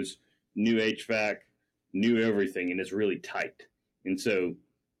windows, new HVAC, new everything, and it's really tight. And so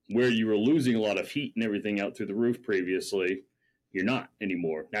where you were losing a lot of heat and everything out through the roof previously, you're not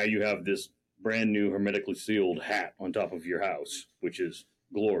anymore. Now you have this brand new hermetically sealed hat on top of your house, which is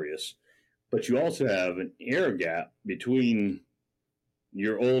glorious. But you also have an air gap between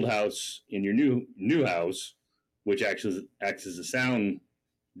your old house and your new house, which actually acts as a sound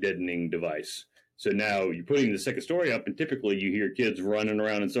deadening device. So now you're putting the second story up, and typically you hear kids running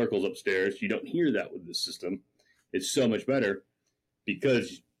around in circles upstairs. You don't hear that with this system. It's so much better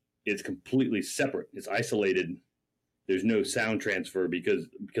because it's completely separate. It's isolated. There's no sound transfer because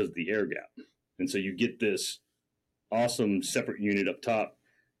of the air gap. And so you get this awesome separate unit up top.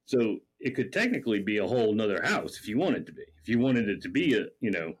 So it could technically be a whole nother house if you want it to be. If you wanted it to be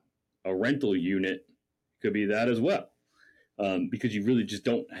a rental unit, it could be that as well. Because you really just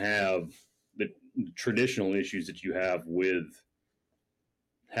don't have the traditional issues that you have with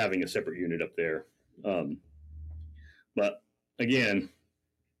having a separate unit up there. But again,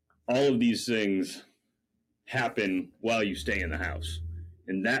 all of these things happen while you stay in the house.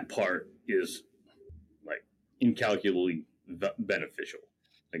 And that part is like incalculably beneficial.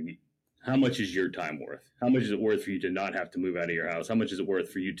 Like, how much is your time worth? How much is it worth for you to not have to move out of your house? How much is it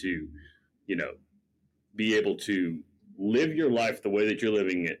worth for you to, be able to live your life the way that you're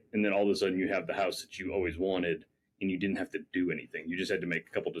living it, and then all of a sudden you have the house that you always wanted, and you didn't have to do anything. You just had to make a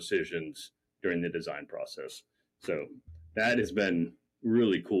couple decisions during the design process. So that has been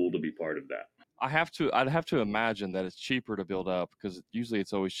really cool to be part of that. I'd have to imagine that it's cheaper to build up, because usually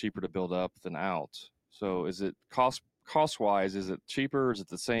it's always cheaper to build up than out. So is it cost wise, is it cheaper? Is it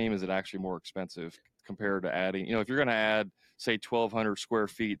the same? Is it actually more expensive compared to adding, if you're going to add, say, 1,200 square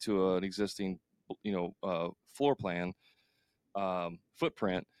feet to an existing, floor plan,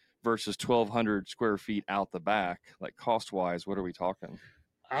 footprint versus 1,200 square feet out the back, like cost wise, what are we talking?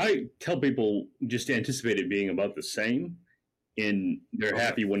 I tell people just anticipate it being about the same, and they're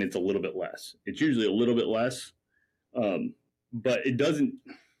happy when it's a little bit less. It's usually a little bit less, but it doesn't.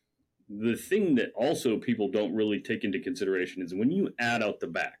 The thing that also people don't really take into consideration is when you add out the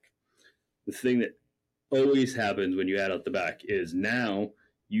back, the thing that always happens when you add out the back is now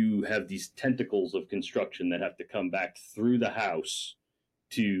you have these tentacles of construction that have to come back through the house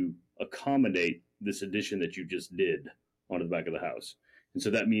to accommodate this addition that you just did onto the back of the house. And so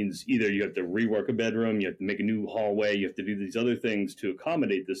that means either you have to rework a bedroom, you have to make a new hallway, you have to do these other things to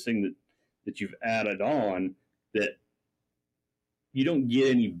accommodate this thing that you've added on, that you don't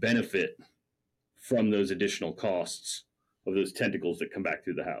get any benefit from those additional costs of those tentacles that come back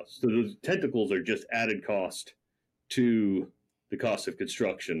through the house. So those tentacles are just added cost to the cost of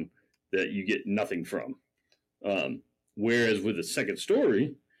construction that you get nothing from. Whereas with a second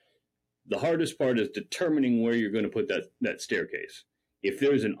story, the hardest part is determining where you're going to put that staircase. If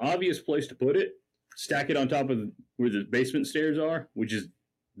there's an obvious place to put it, stack it on top of where the basement stairs are, which is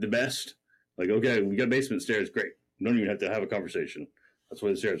the best. Like, okay, we got basement stairs, great. You don't even have to have a conversation. That's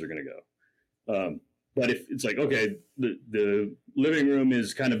where the stairs are going to go. But if it's like, okay, the living room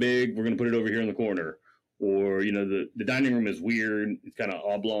is kind of big, we're going to put it over here in the corner. Or, the dining room is weird, it's kind of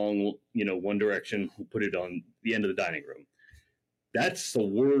oblong, one direction, we'll put it on the end of the dining room. That's the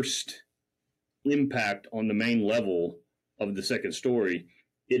worst impact on the main level of the second story.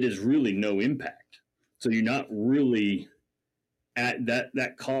 It is really no impact. So you're not really at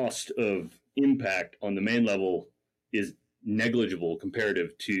that cost of impact on the main level is negligible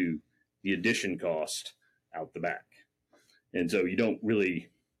comparative to the addition cost out the back. And so you don't really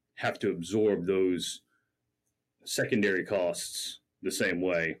have to absorb those secondary costs the same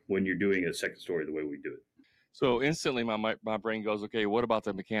way when you're doing a second story the way we do it. So instantly my brain goes, okay, what about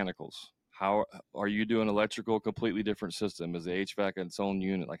the mechanicals? How are you doing electrical? Completely different system. Is the HVAC its own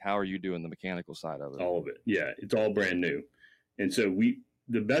unit? Like, how are you doing the mechanical side of it? All of it. Yeah, it's all brand new. And so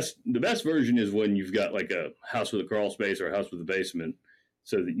the best version is when you've got like a house with a crawl space or a house with a basement.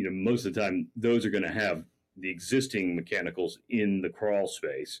 So that, you know, most of the time those are going to have the existing mechanicals in the crawl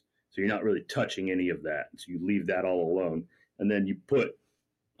space. So you're not really touching any of that. So you leave that all alone. And then you put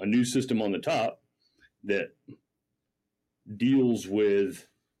a new system on the top that deals with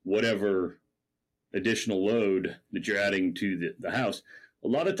whatever additional load that you're adding to the house. A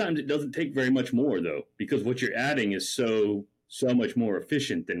lot of times it doesn't take very much more, though, because what you're adding is so much more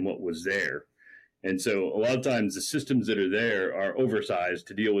efficient than what was there. And so a lot of times the systems that are there are oversized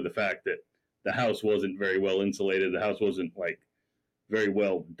to deal with the fact that the house wasn't very well insulated. The house wasn't like very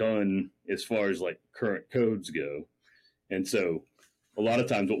well done as far as like current codes go. And so a lot of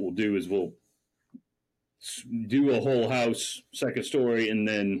times what we'll do is we'll do a whole house second story, and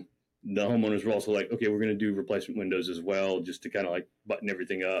then the homeowners were also like, okay, we're going to do replacement windows as well, just to kind of like button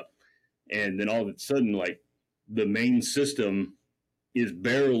everything up. And then all of a sudden, like the main system is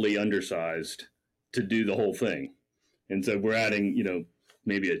barely undersized to do the whole thing. And so we're adding, you know,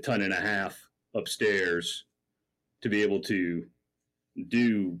 maybe 1.5 tons upstairs to be able to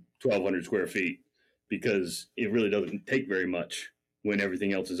do 1,200 square feet, because it really doesn't take very much when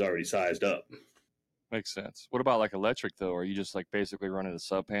everything else is already sized up. Makes sense. What about like electric though? Are you just like basically running a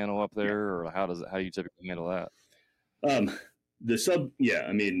sub panel up there, or how do you typically handle that? The sub, yeah,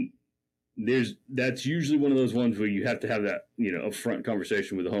 I mean, that's usually one of those ones where you have to have that, you know, upfront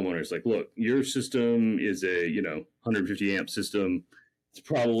conversation with the homeowners. Like, look, your system is a, you know, 150 amp system. It's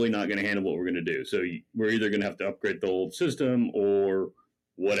probably not going to handle what we're going to do. So we're either going to have to upgrade the old system or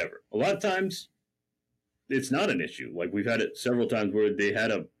whatever. A lot of times it's not an issue. Like we've had it several times where they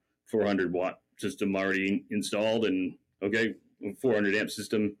had a 400 watt system already installed, and okay, 400 amp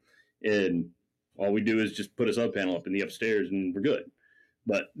system, and all we do is just put a sub panel up in the upstairs and we're good.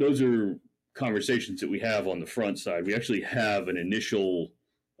 But those are conversations that we have on the front side. We actually have an initial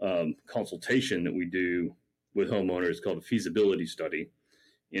consultation that we do with homeowners called a feasibility study.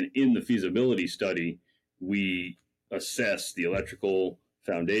 And in the feasibility study, we assess the electrical,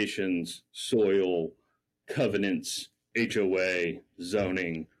 foundations, soil, covenants, HOA,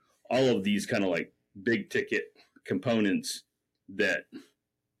 zoning, all of these kind of like big ticket components that,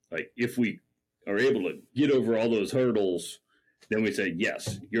 like, if we are able to get over all those hurdles, then we say,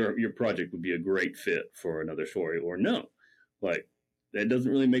 yes, your project would be a great fit for another story, or no, like that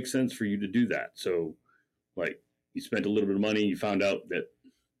doesn't really make sense for you to do that. So like you spent a little bit of money, you found out that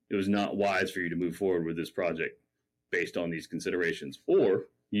it was not wise for you to move forward with this project based on these considerations, or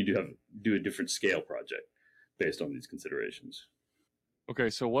you do a different scale project based on these considerations. Okay,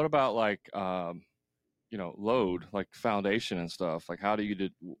 so what about like you know, load, like foundation and stuff? Like what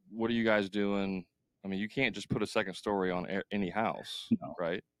are you guys doing? I mean, you can't just put a second story on any house, no.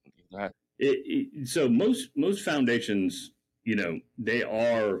 Right? So most foundations, you know, they're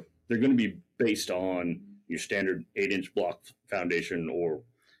going to be based on your standard 8-inch block foundation, or,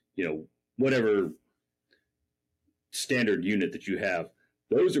 you know, whatever standard unit that you have.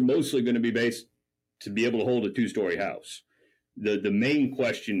 Those are mostly going to be based to be able to hold a 2-story house. The main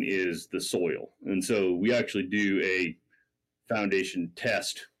question is the soil. And so we actually do a foundation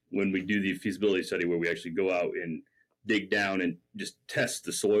test when we do the feasibility study, where we actually go out and dig down and just test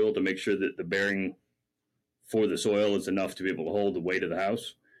the soil to make sure that the bearing for the soil is enough to be able to hold the weight of the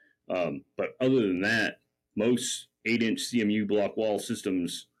house. But other than that, most 8-inch CMU block wall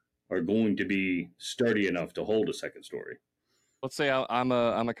systems are going to be sturdy enough to hold a second story. Let's say I'm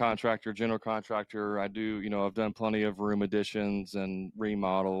a contractor, general contractor. I do, you know, I've done plenty of room additions and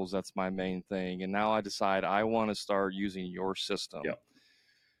remodels. That's my main thing. And now I decide I want to start using your system. Yep.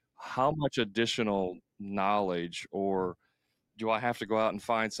 How much additional knowledge, or do I have to go out and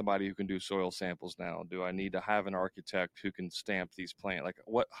find somebody who can do soil samples now? Do I need to have an architect who can stamp these plans?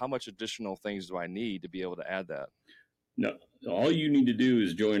 Like how much additional things do I need to be able to add that? No, all you need to do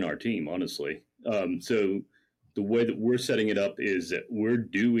is join our team, honestly. So the way that we're setting it up is that we're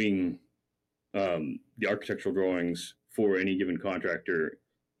doing the architectural drawings for any given contractor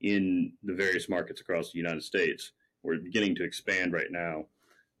in the various markets across the United States. We're beginning to expand right now.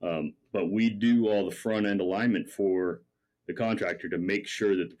 But we do all the front end alignment for the contractor to make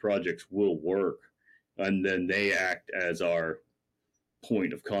sure that the projects will work. and then they act as our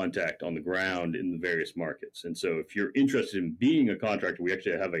point of contact on the ground in the various markets. And so if you're interested in being a contractor, we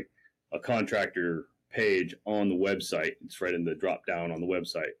actually have a contractor page on the website. It's right in the drop down on the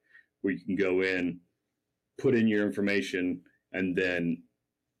website where you can go in, put in your information, and then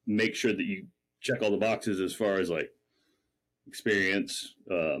make sure that you check all the boxes as far as like experience.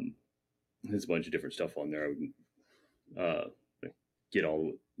 There's a bunch of different stuff on there. I wouldn't get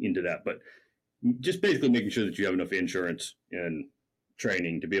all into that, but just basically making sure that you have enough insurance and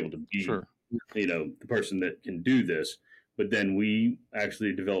training to be able to be, the person that can do this. But then we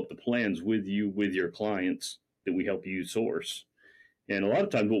actually develop the plans with you, with your clients that we help you source. And a lot of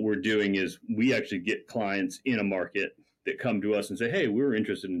times what we're doing is we actually get clients in a market that come to us and say, hey, we're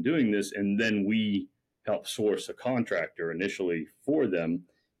interested in doing this. And then we help source a contractor initially for them.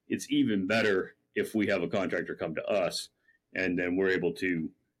 It's even better if we have a contractor come to us and then we're able to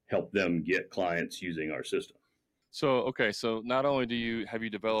help them get clients using our system. So not only have you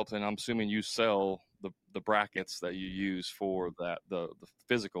developed, and I'm assuming you sell the brackets that you use for that, the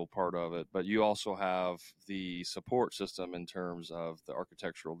physical part of it, but you also have the support system in terms of the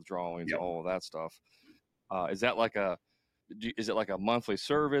architectural drawings, all of that stuff. Is it like a monthly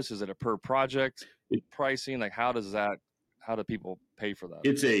service? Is it a per project pricing? Like how do people pay for that?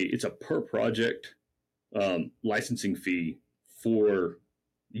 It's a per project licensing fee for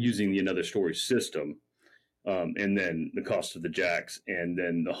using the Another Story system. And then the cost of the jacks, and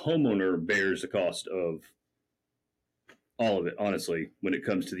then the homeowner bears the cost of all of it. Honestly, when it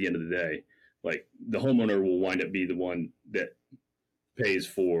comes to the end of the day, like the homeowner will wind up be the one that pays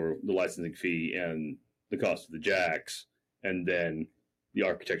for the licensing fee and the cost of the jacks, and then the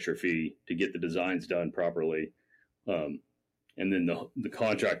architecture fee to get the designs done properly. And then the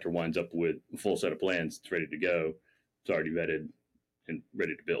contractor winds up with a full set of plans. It's ready to go. It's already vetted and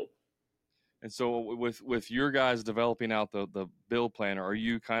ready to build. And so with your guys developing out the build planner, are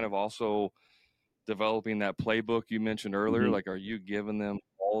you kind of also developing that playbook you mentioned earlier? Mm-hmm. Like, are you giving them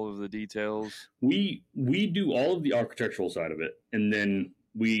all of the details? We do all of the architectural side of it. And then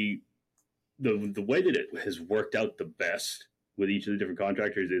the way that it has worked out the best with each of the different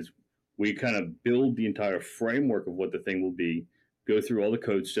contractors is we kind of build the entire framework of what the thing will be, go through all the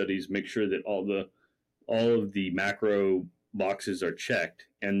code studies, make sure that all of the macro boxes are checked,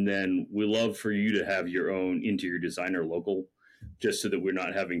 and then we love for you to have your own interior designer local, just so that we're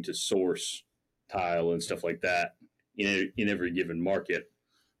not having to source tile and stuff like that in every given market.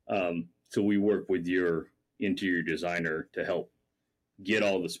 So we work with your interior designer to help get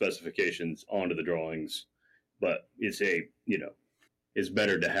all the specifications onto the drawings, but it's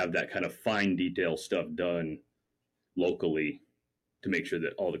better to have that kind of fine detail stuff done locally to make sure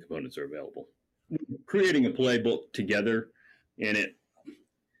that all the components are available. Creating a playbook together, and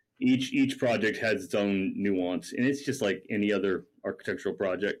each project has its own nuance, and it's just like any other architectural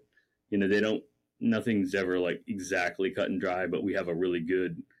project. Nothing's ever like exactly cut and dry, but we have a really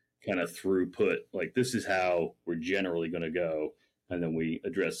good kind of throughput. Like this is how we're generally going to go, and then we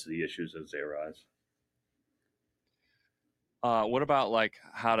address the issues as they arise. What about like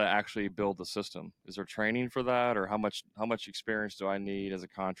how to actually build the system? Is there training for that, or how much experience do I need as a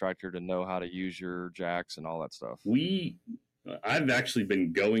contractor to know how to use your jacks and all that stuff? I've actually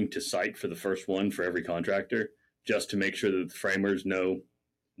been going to site for the first one for every contractor just to make sure that the framers know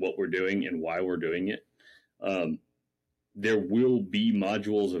what we're doing and why we're doing it. There will be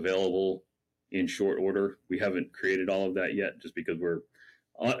modules available in short order. We haven't created all of that yet just because we're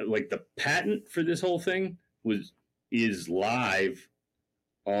like the patent for this whole thing is live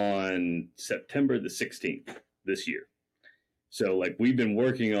on September the 16th this year. So like we've been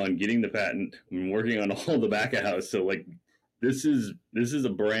working on getting the patent and working on all the back of house. So like this is a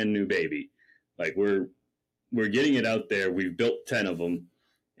brand new baby. Like we're getting it out there. We've built 10 of them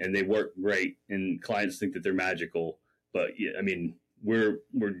and they work great and clients think that they're magical. But yeah, I mean, we're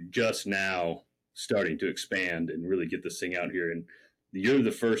just now starting to expand and really get this thing out here. And you're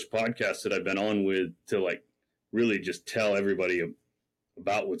the first podcast that I've been on with to like really just tell everybody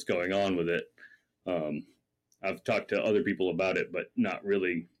about what's going on with it. I've talked to other people about it, but not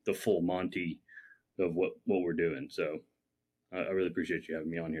really the full Monty of what we're doing. So I really appreciate you having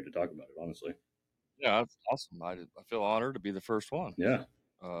me on here to talk about it, honestly. Yeah, that's awesome. I feel honored to be the first one. Yeah.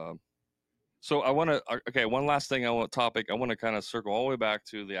 So I want to, one last thing I want to kind of circle all the way back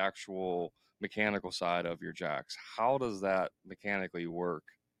to the actual mechanical side of your jacks. How does that mechanically work?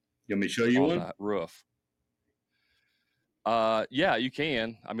 You want me to show you on one? That roof? Yeah, you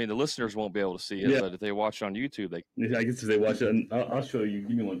can. I mean, the listeners won't be able to see it, but if they watch it on YouTube, I guess if they watch it, I'll show you.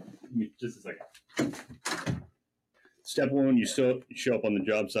 Give me one. Give me just a second. Step one, you show up on the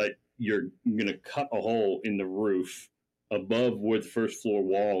job site. you're going to cut a hole in the roof above where the first floor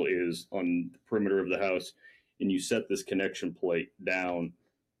wall is on the perimeter of the house, and you set this connection plate down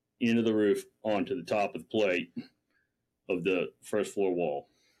into the roof onto the top of the plate of the first floor wall.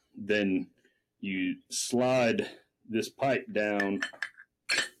 Then you slide this pipe down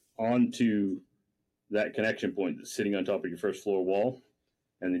onto that connection point that's sitting on top of your first floor wall,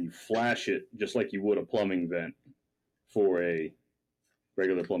 and then you flash it just like you would a plumbing vent for a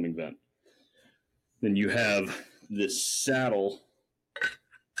regular plumbing vent. Then you have this saddle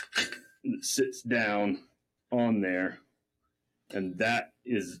that sits down on there, and that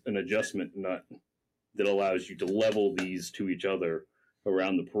is an adjustment nut that allows you to level these to each other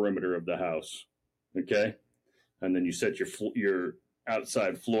around the perimeter of the house. Okay? And then you set your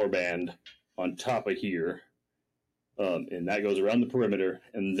outside floor band on top of here, and that goes around the perimeter,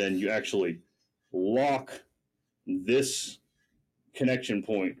 and then you actually lock this connection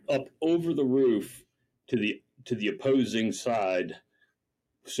point up over the roof to the opposing side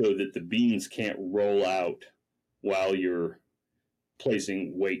so that the beams can't roll out while you're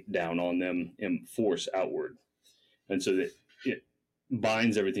placing weight down on them and force outward. And so that it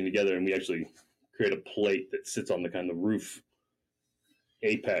binds everything together, and we actually create a plate that sits on the kind of roof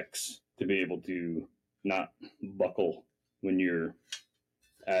apex to be able to not buckle when you're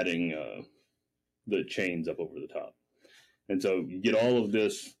adding the chains up over the top. And so you get all of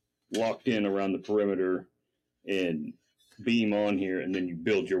this locked in around the perimeter and beam on here, and then you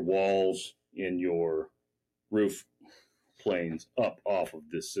build your walls and your roof planes up off of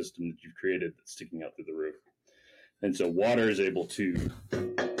this system that you've created that's sticking out through the roof. And so water is able to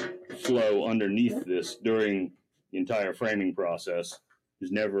flow underneath this during the entire framing process.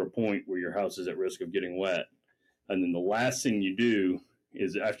 There's never a point where your house is at risk of getting wet. And then the last thing you do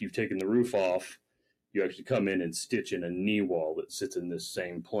is, after you've taken the roof off, you actually come in and stitch in a knee wall that sits in this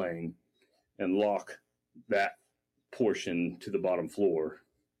same plane and lock that portion to the bottom floor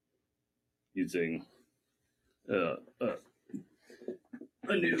using a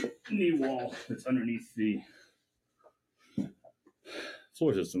new knee wall that's underneath the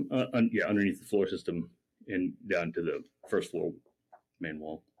floor system. Underneath the floor system and down to the first floor main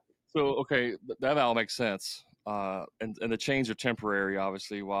wall. So, okay, that all makes sense. And the chains are temporary,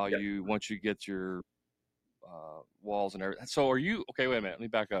 obviously, while once you get your walls and everything. So okay, wait a minute, let me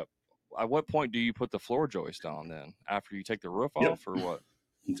back up. At what point do you put the floor joist on then? After you take the roof off or what?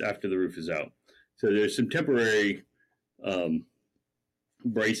 It's after the roof is out. So there's some temporary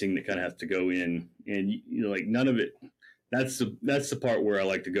bracing that kind of has to go in, and like none of it. That's the part where I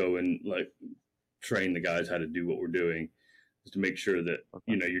like to go and like train the guys how to do what we're doing, is to make sure that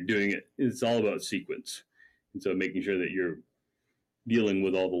you're doing it. It's all about sequence, and so making sure that you're dealing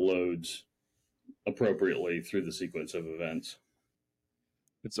with all the loads appropriately through the sequence of events.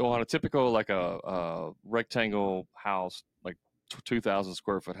 It's on a typical like a rectangle house, like 2,000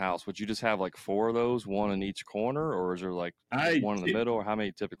 square foot house. Would you just have like 4 of those, one in each corner, or is there like one in the middle, or how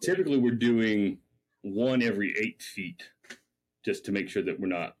many typically? Typically, we're doing one every 8 feet, just to make sure that we're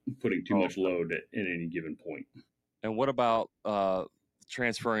not putting too much load at any given point. And what about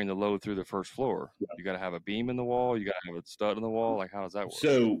transferring the load through the first floor? Yeah. You got to have a beam in the wall. You got to have a stud in the wall. Like, how does that work?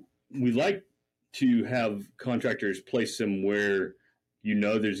 So we like to have contractors place them where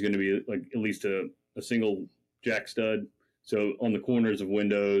there's going to be like at least a single jack stud. So on the corners of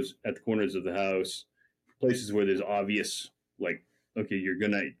windows, at the corners of the house, places where there's obvious, like, okay, you're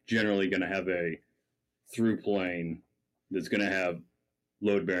generally gonna have a through plane that's gonna have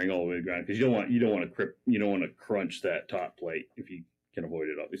load bearing all the way to the ground, because you don't want to crunch that top plate if you can avoid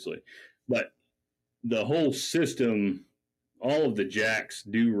it, obviously. But the whole system, all of the jacks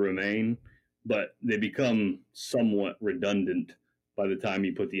do remain, but they become somewhat redundant by the time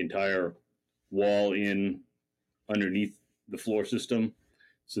you put the entire wall in underneath the floor system,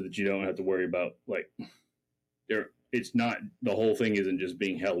 so that you don't have to worry about it's not, the whole thing isn't just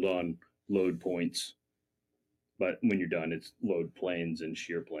being held on load points, but when you're done, it's load planes and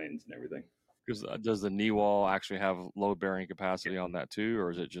shear planes and everything. Because does the knee wall actually have load bearing capacity on that too, or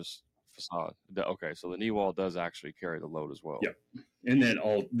is it just facade? Okay, so the knee wall does actually carry the load as well. Yep, and then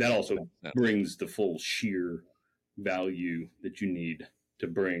that also brings the full shear value that you need to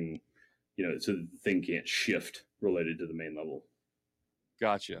bring, so that the thing can't shift related to the main level.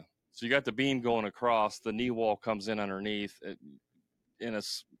 Gotcha. So you got the beam going across, the knee wall comes in underneath it, in a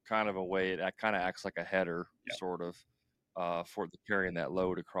kind of a way, it kind of acts like a header, sort of, for carrying that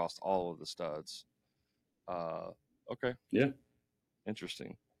load across all of the studs. Okay. Yeah.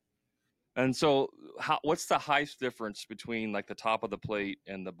 Interesting. And so what's the height difference between like the top of the plate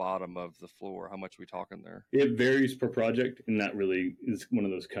and the bottom of the floor? How much are we talking there? It varies per project, and that really is one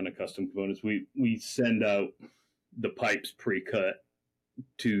of those kind of custom components. We send out the pipes pre-cut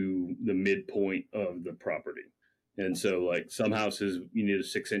to the midpoint of the property. And so like some houses you need a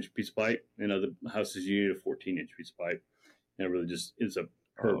 6-inch piece of pipe, and other houses you need a 14-inch piece of pipe. And it really just is a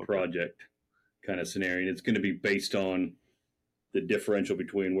per project kind of scenario. And it's going to be based on the differential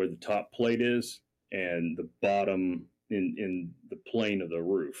between where the top plate is and the bottom in the plane of the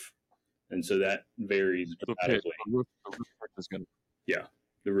roof. And so that varies dramatically. The roof pitch is going to... Yeah,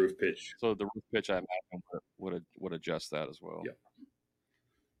 the roof pitch. So the roof pitch, I imagine, would adjust that as well. Yeah.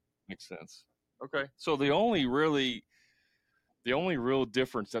 Makes sense. Okay. So the only real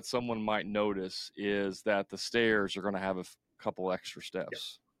difference that someone might notice is that the stairs are going to have a couple extra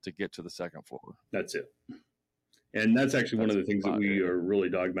steps to get to the second floor. That's it. And that's actually one of the things that we are really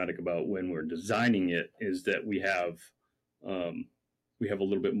dogmatic about when we're designing it, is that we have a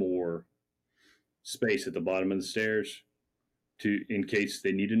little bit more space at the bottom of the stairs in case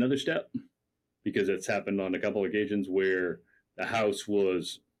they need another step, because it's happened on a couple of occasions where the house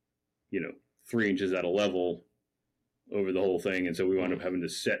was, 3 inches out of level over the whole thing. And so we wound up having to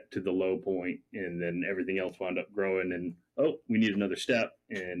set to the low point, and then everything else wound up growing, and, we need another step.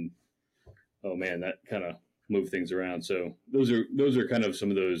 And, oh man, that kind of move things around. So those are kind of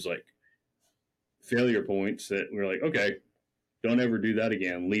some of those like failure points that we're like, okay, don't ever do that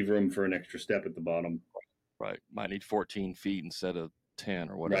again. Leave room for an extra step at the bottom. Right. Might need 14 feet instead of 10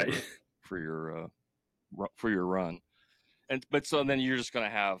 or whatever for your run. But so then you're just going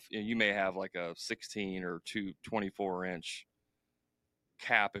to have, you may have like a 16 or 24-inch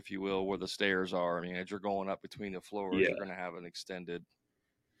cap, if you will, where the stairs are. I mean, as you're going up between the floors, you're going to have an extended,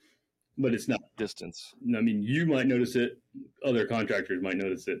 but it's not distance. I mean, you might notice it, other contractors might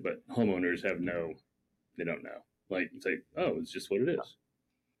notice it, but homeowners they don't know. Like, it's like, oh, it's just what it is.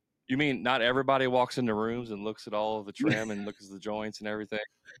 You mean not everybody walks into rooms and looks at all of the trim and looks at the joints and everything?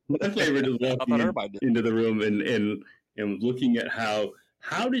 My favorite is walking into the room and looking at how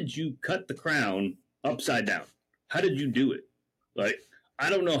did you cut the crown upside down? How did you do it? Like, I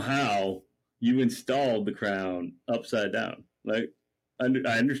don't know how you installed the crown upside down. Like,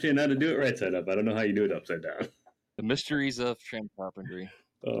 I understand how to do it right side up. I don't know how you do it upside down. The mysteries of trim carpentry.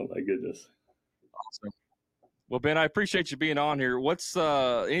 Oh my goodness. Awesome. Well, Ben, I appreciate you being on here. What's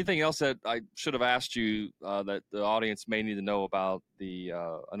anything else that I should have asked you that the audience may need to know about the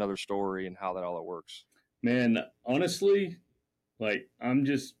another story and how that all works? Man, honestly, like I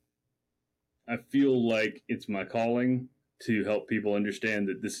feel like it's my calling to help people understand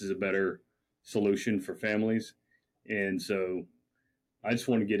that this is a better solution for families. And so I just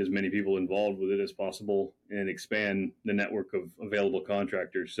want to get as many people involved with it as possible and expand the network of available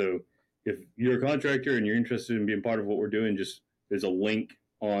contractors. So if you're a contractor and you're interested in being part of what we're doing, there's a link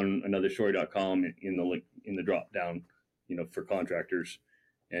on anotherstory.com in the drop down, for contractors,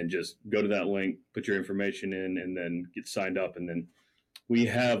 and just go to that link, put your information in, and then get signed up. And then we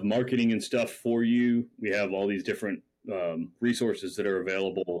have marketing and stuff for you. We have all these different resources that are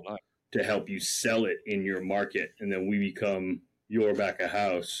available to help you sell it in your market. And then we become your back of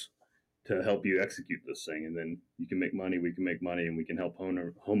house to help you execute this thing. And then you can make money, we can make money, and we can help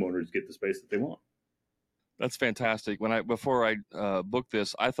homeowners get the space that they want. That's fantastic. Before I booked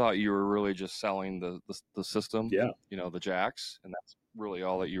this, I thought you were really just selling the system, the jacks, and that's really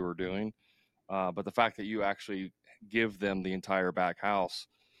all that you were doing. But the fact that you actually give them the entire back house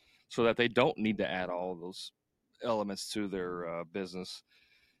so that they don't need to add all of those elements to their business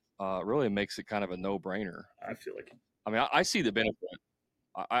really makes it kind of a no-brainer. I feel like, I see the benefit.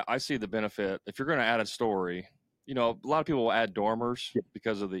 I see the benefit. If you're going to add a story, a lot of people will add dormers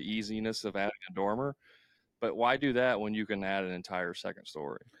because of the easiness of adding a dormer. But why do that when you can add an entire second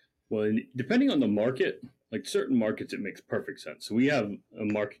story? Well, depending on the market, like certain markets, it makes perfect sense. So we have a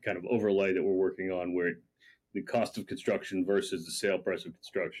market kind of overlay that we're working on where the cost of construction versus the sale price of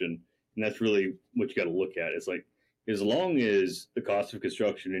construction. And that's really what you got to look at. It's like, as long as the cost of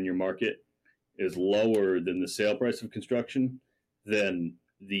construction in your market is lower than the sale price of construction, then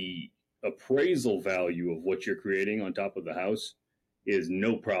the appraisal value of what you're creating on top of the house is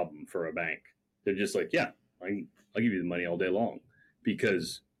no problem for a bank. They're just like, yeah, I'll give you the money all day long,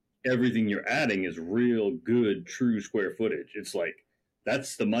 because everything you're adding is real good, true square footage. It's like,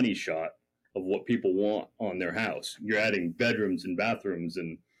 that's the money shot of what people want on their house. You're adding bedrooms and bathrooms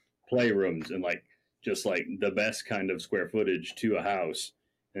and playrooms and just the best kind of square footage to a house.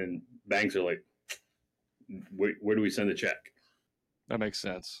 And banks are like, where do we send the check? That makes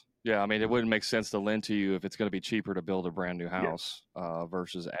sense. Yeah, I mean, it wouldn't make sense to lend to you if it's going to be cheaper to build a brand new Yeah. house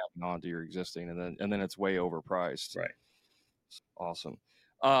versus adding on to your existing, and then it's way overpriced. Right. Awesome.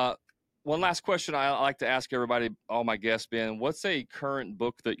 One last question I like to ask everybody, all my guests, Ben. What's a current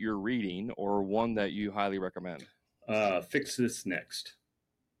book that you're reading, or one that you highly recommend? Fix This Next.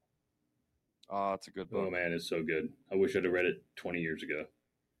 It's a good book. Oh man, it's so good. I wish I'd have read it 20 years ago.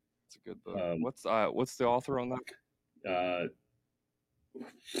 It's a good book. What's the author on that?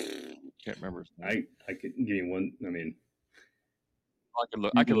 Can't remember his name. I could give you one. I mean, I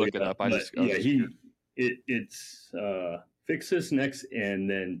can look it up. It's Fix This Next, and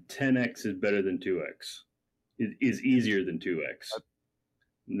then 10x is better than 2x. It is easier than 2x.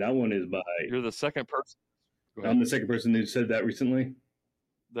 That one is by. You're the second person. I'm the second person who said that recently.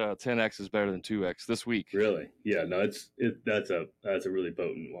 The 10x is better than 2x this week. Really? Yeah. No, that's a really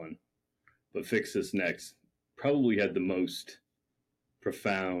potent one. But Fix This Next probably had the most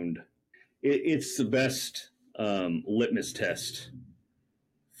profound. It's the best litmus test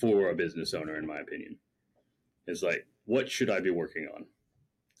for a business owner, in my opinion. It's like, what should I be working on?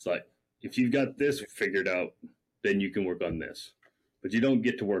 It's like, if you've got this figured out, then you can work on this. But you don't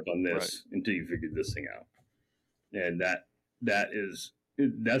get to work on this until you figure this thing out. And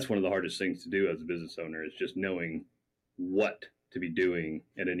that's one of the hardest things to do as a business owner, is just knowing what to be doing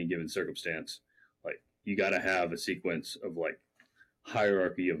at any given circumstance. Like, you got to have a sequence of like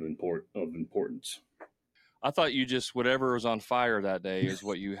hierarchy of importance. I thought you just, whatever was on fire that day is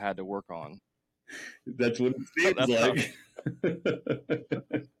what you had to work on. That's what it seems like.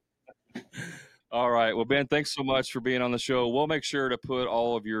 All right. Well, Ben, thanks so much for being on the show. We'll make sure to put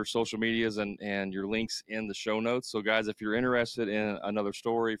all of your social medias and your links in the show notes. So, guys, if you're interested in another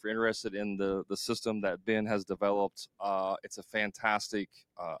story, if you're interested in the system that Ben has developed, it's a fantastic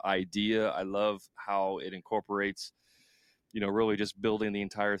idea. I love how it incorporates, really just building the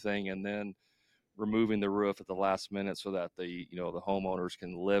entire thing and then removing the roof at the last minute so that the homeowners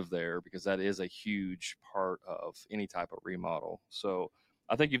can live there, because that is a huge part of any type of remodel. So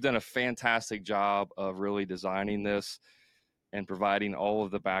I think you've done a fantastic job of really designing this and providing all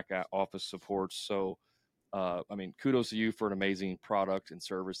of the back office supports. So, kudos to you for an amazing product and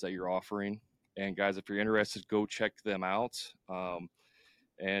service that you're offering. And guys, if you're interested, go check them out.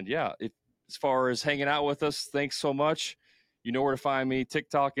 As far as hanging out with us, thanks so much. You know where to find me: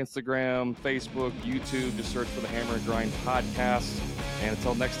 TikTok, Instagram, Facebook, YouTube. Just search for the Hammer and Grind podcast. And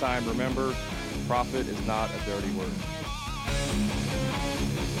until next time, remember, profit is not a dirty word.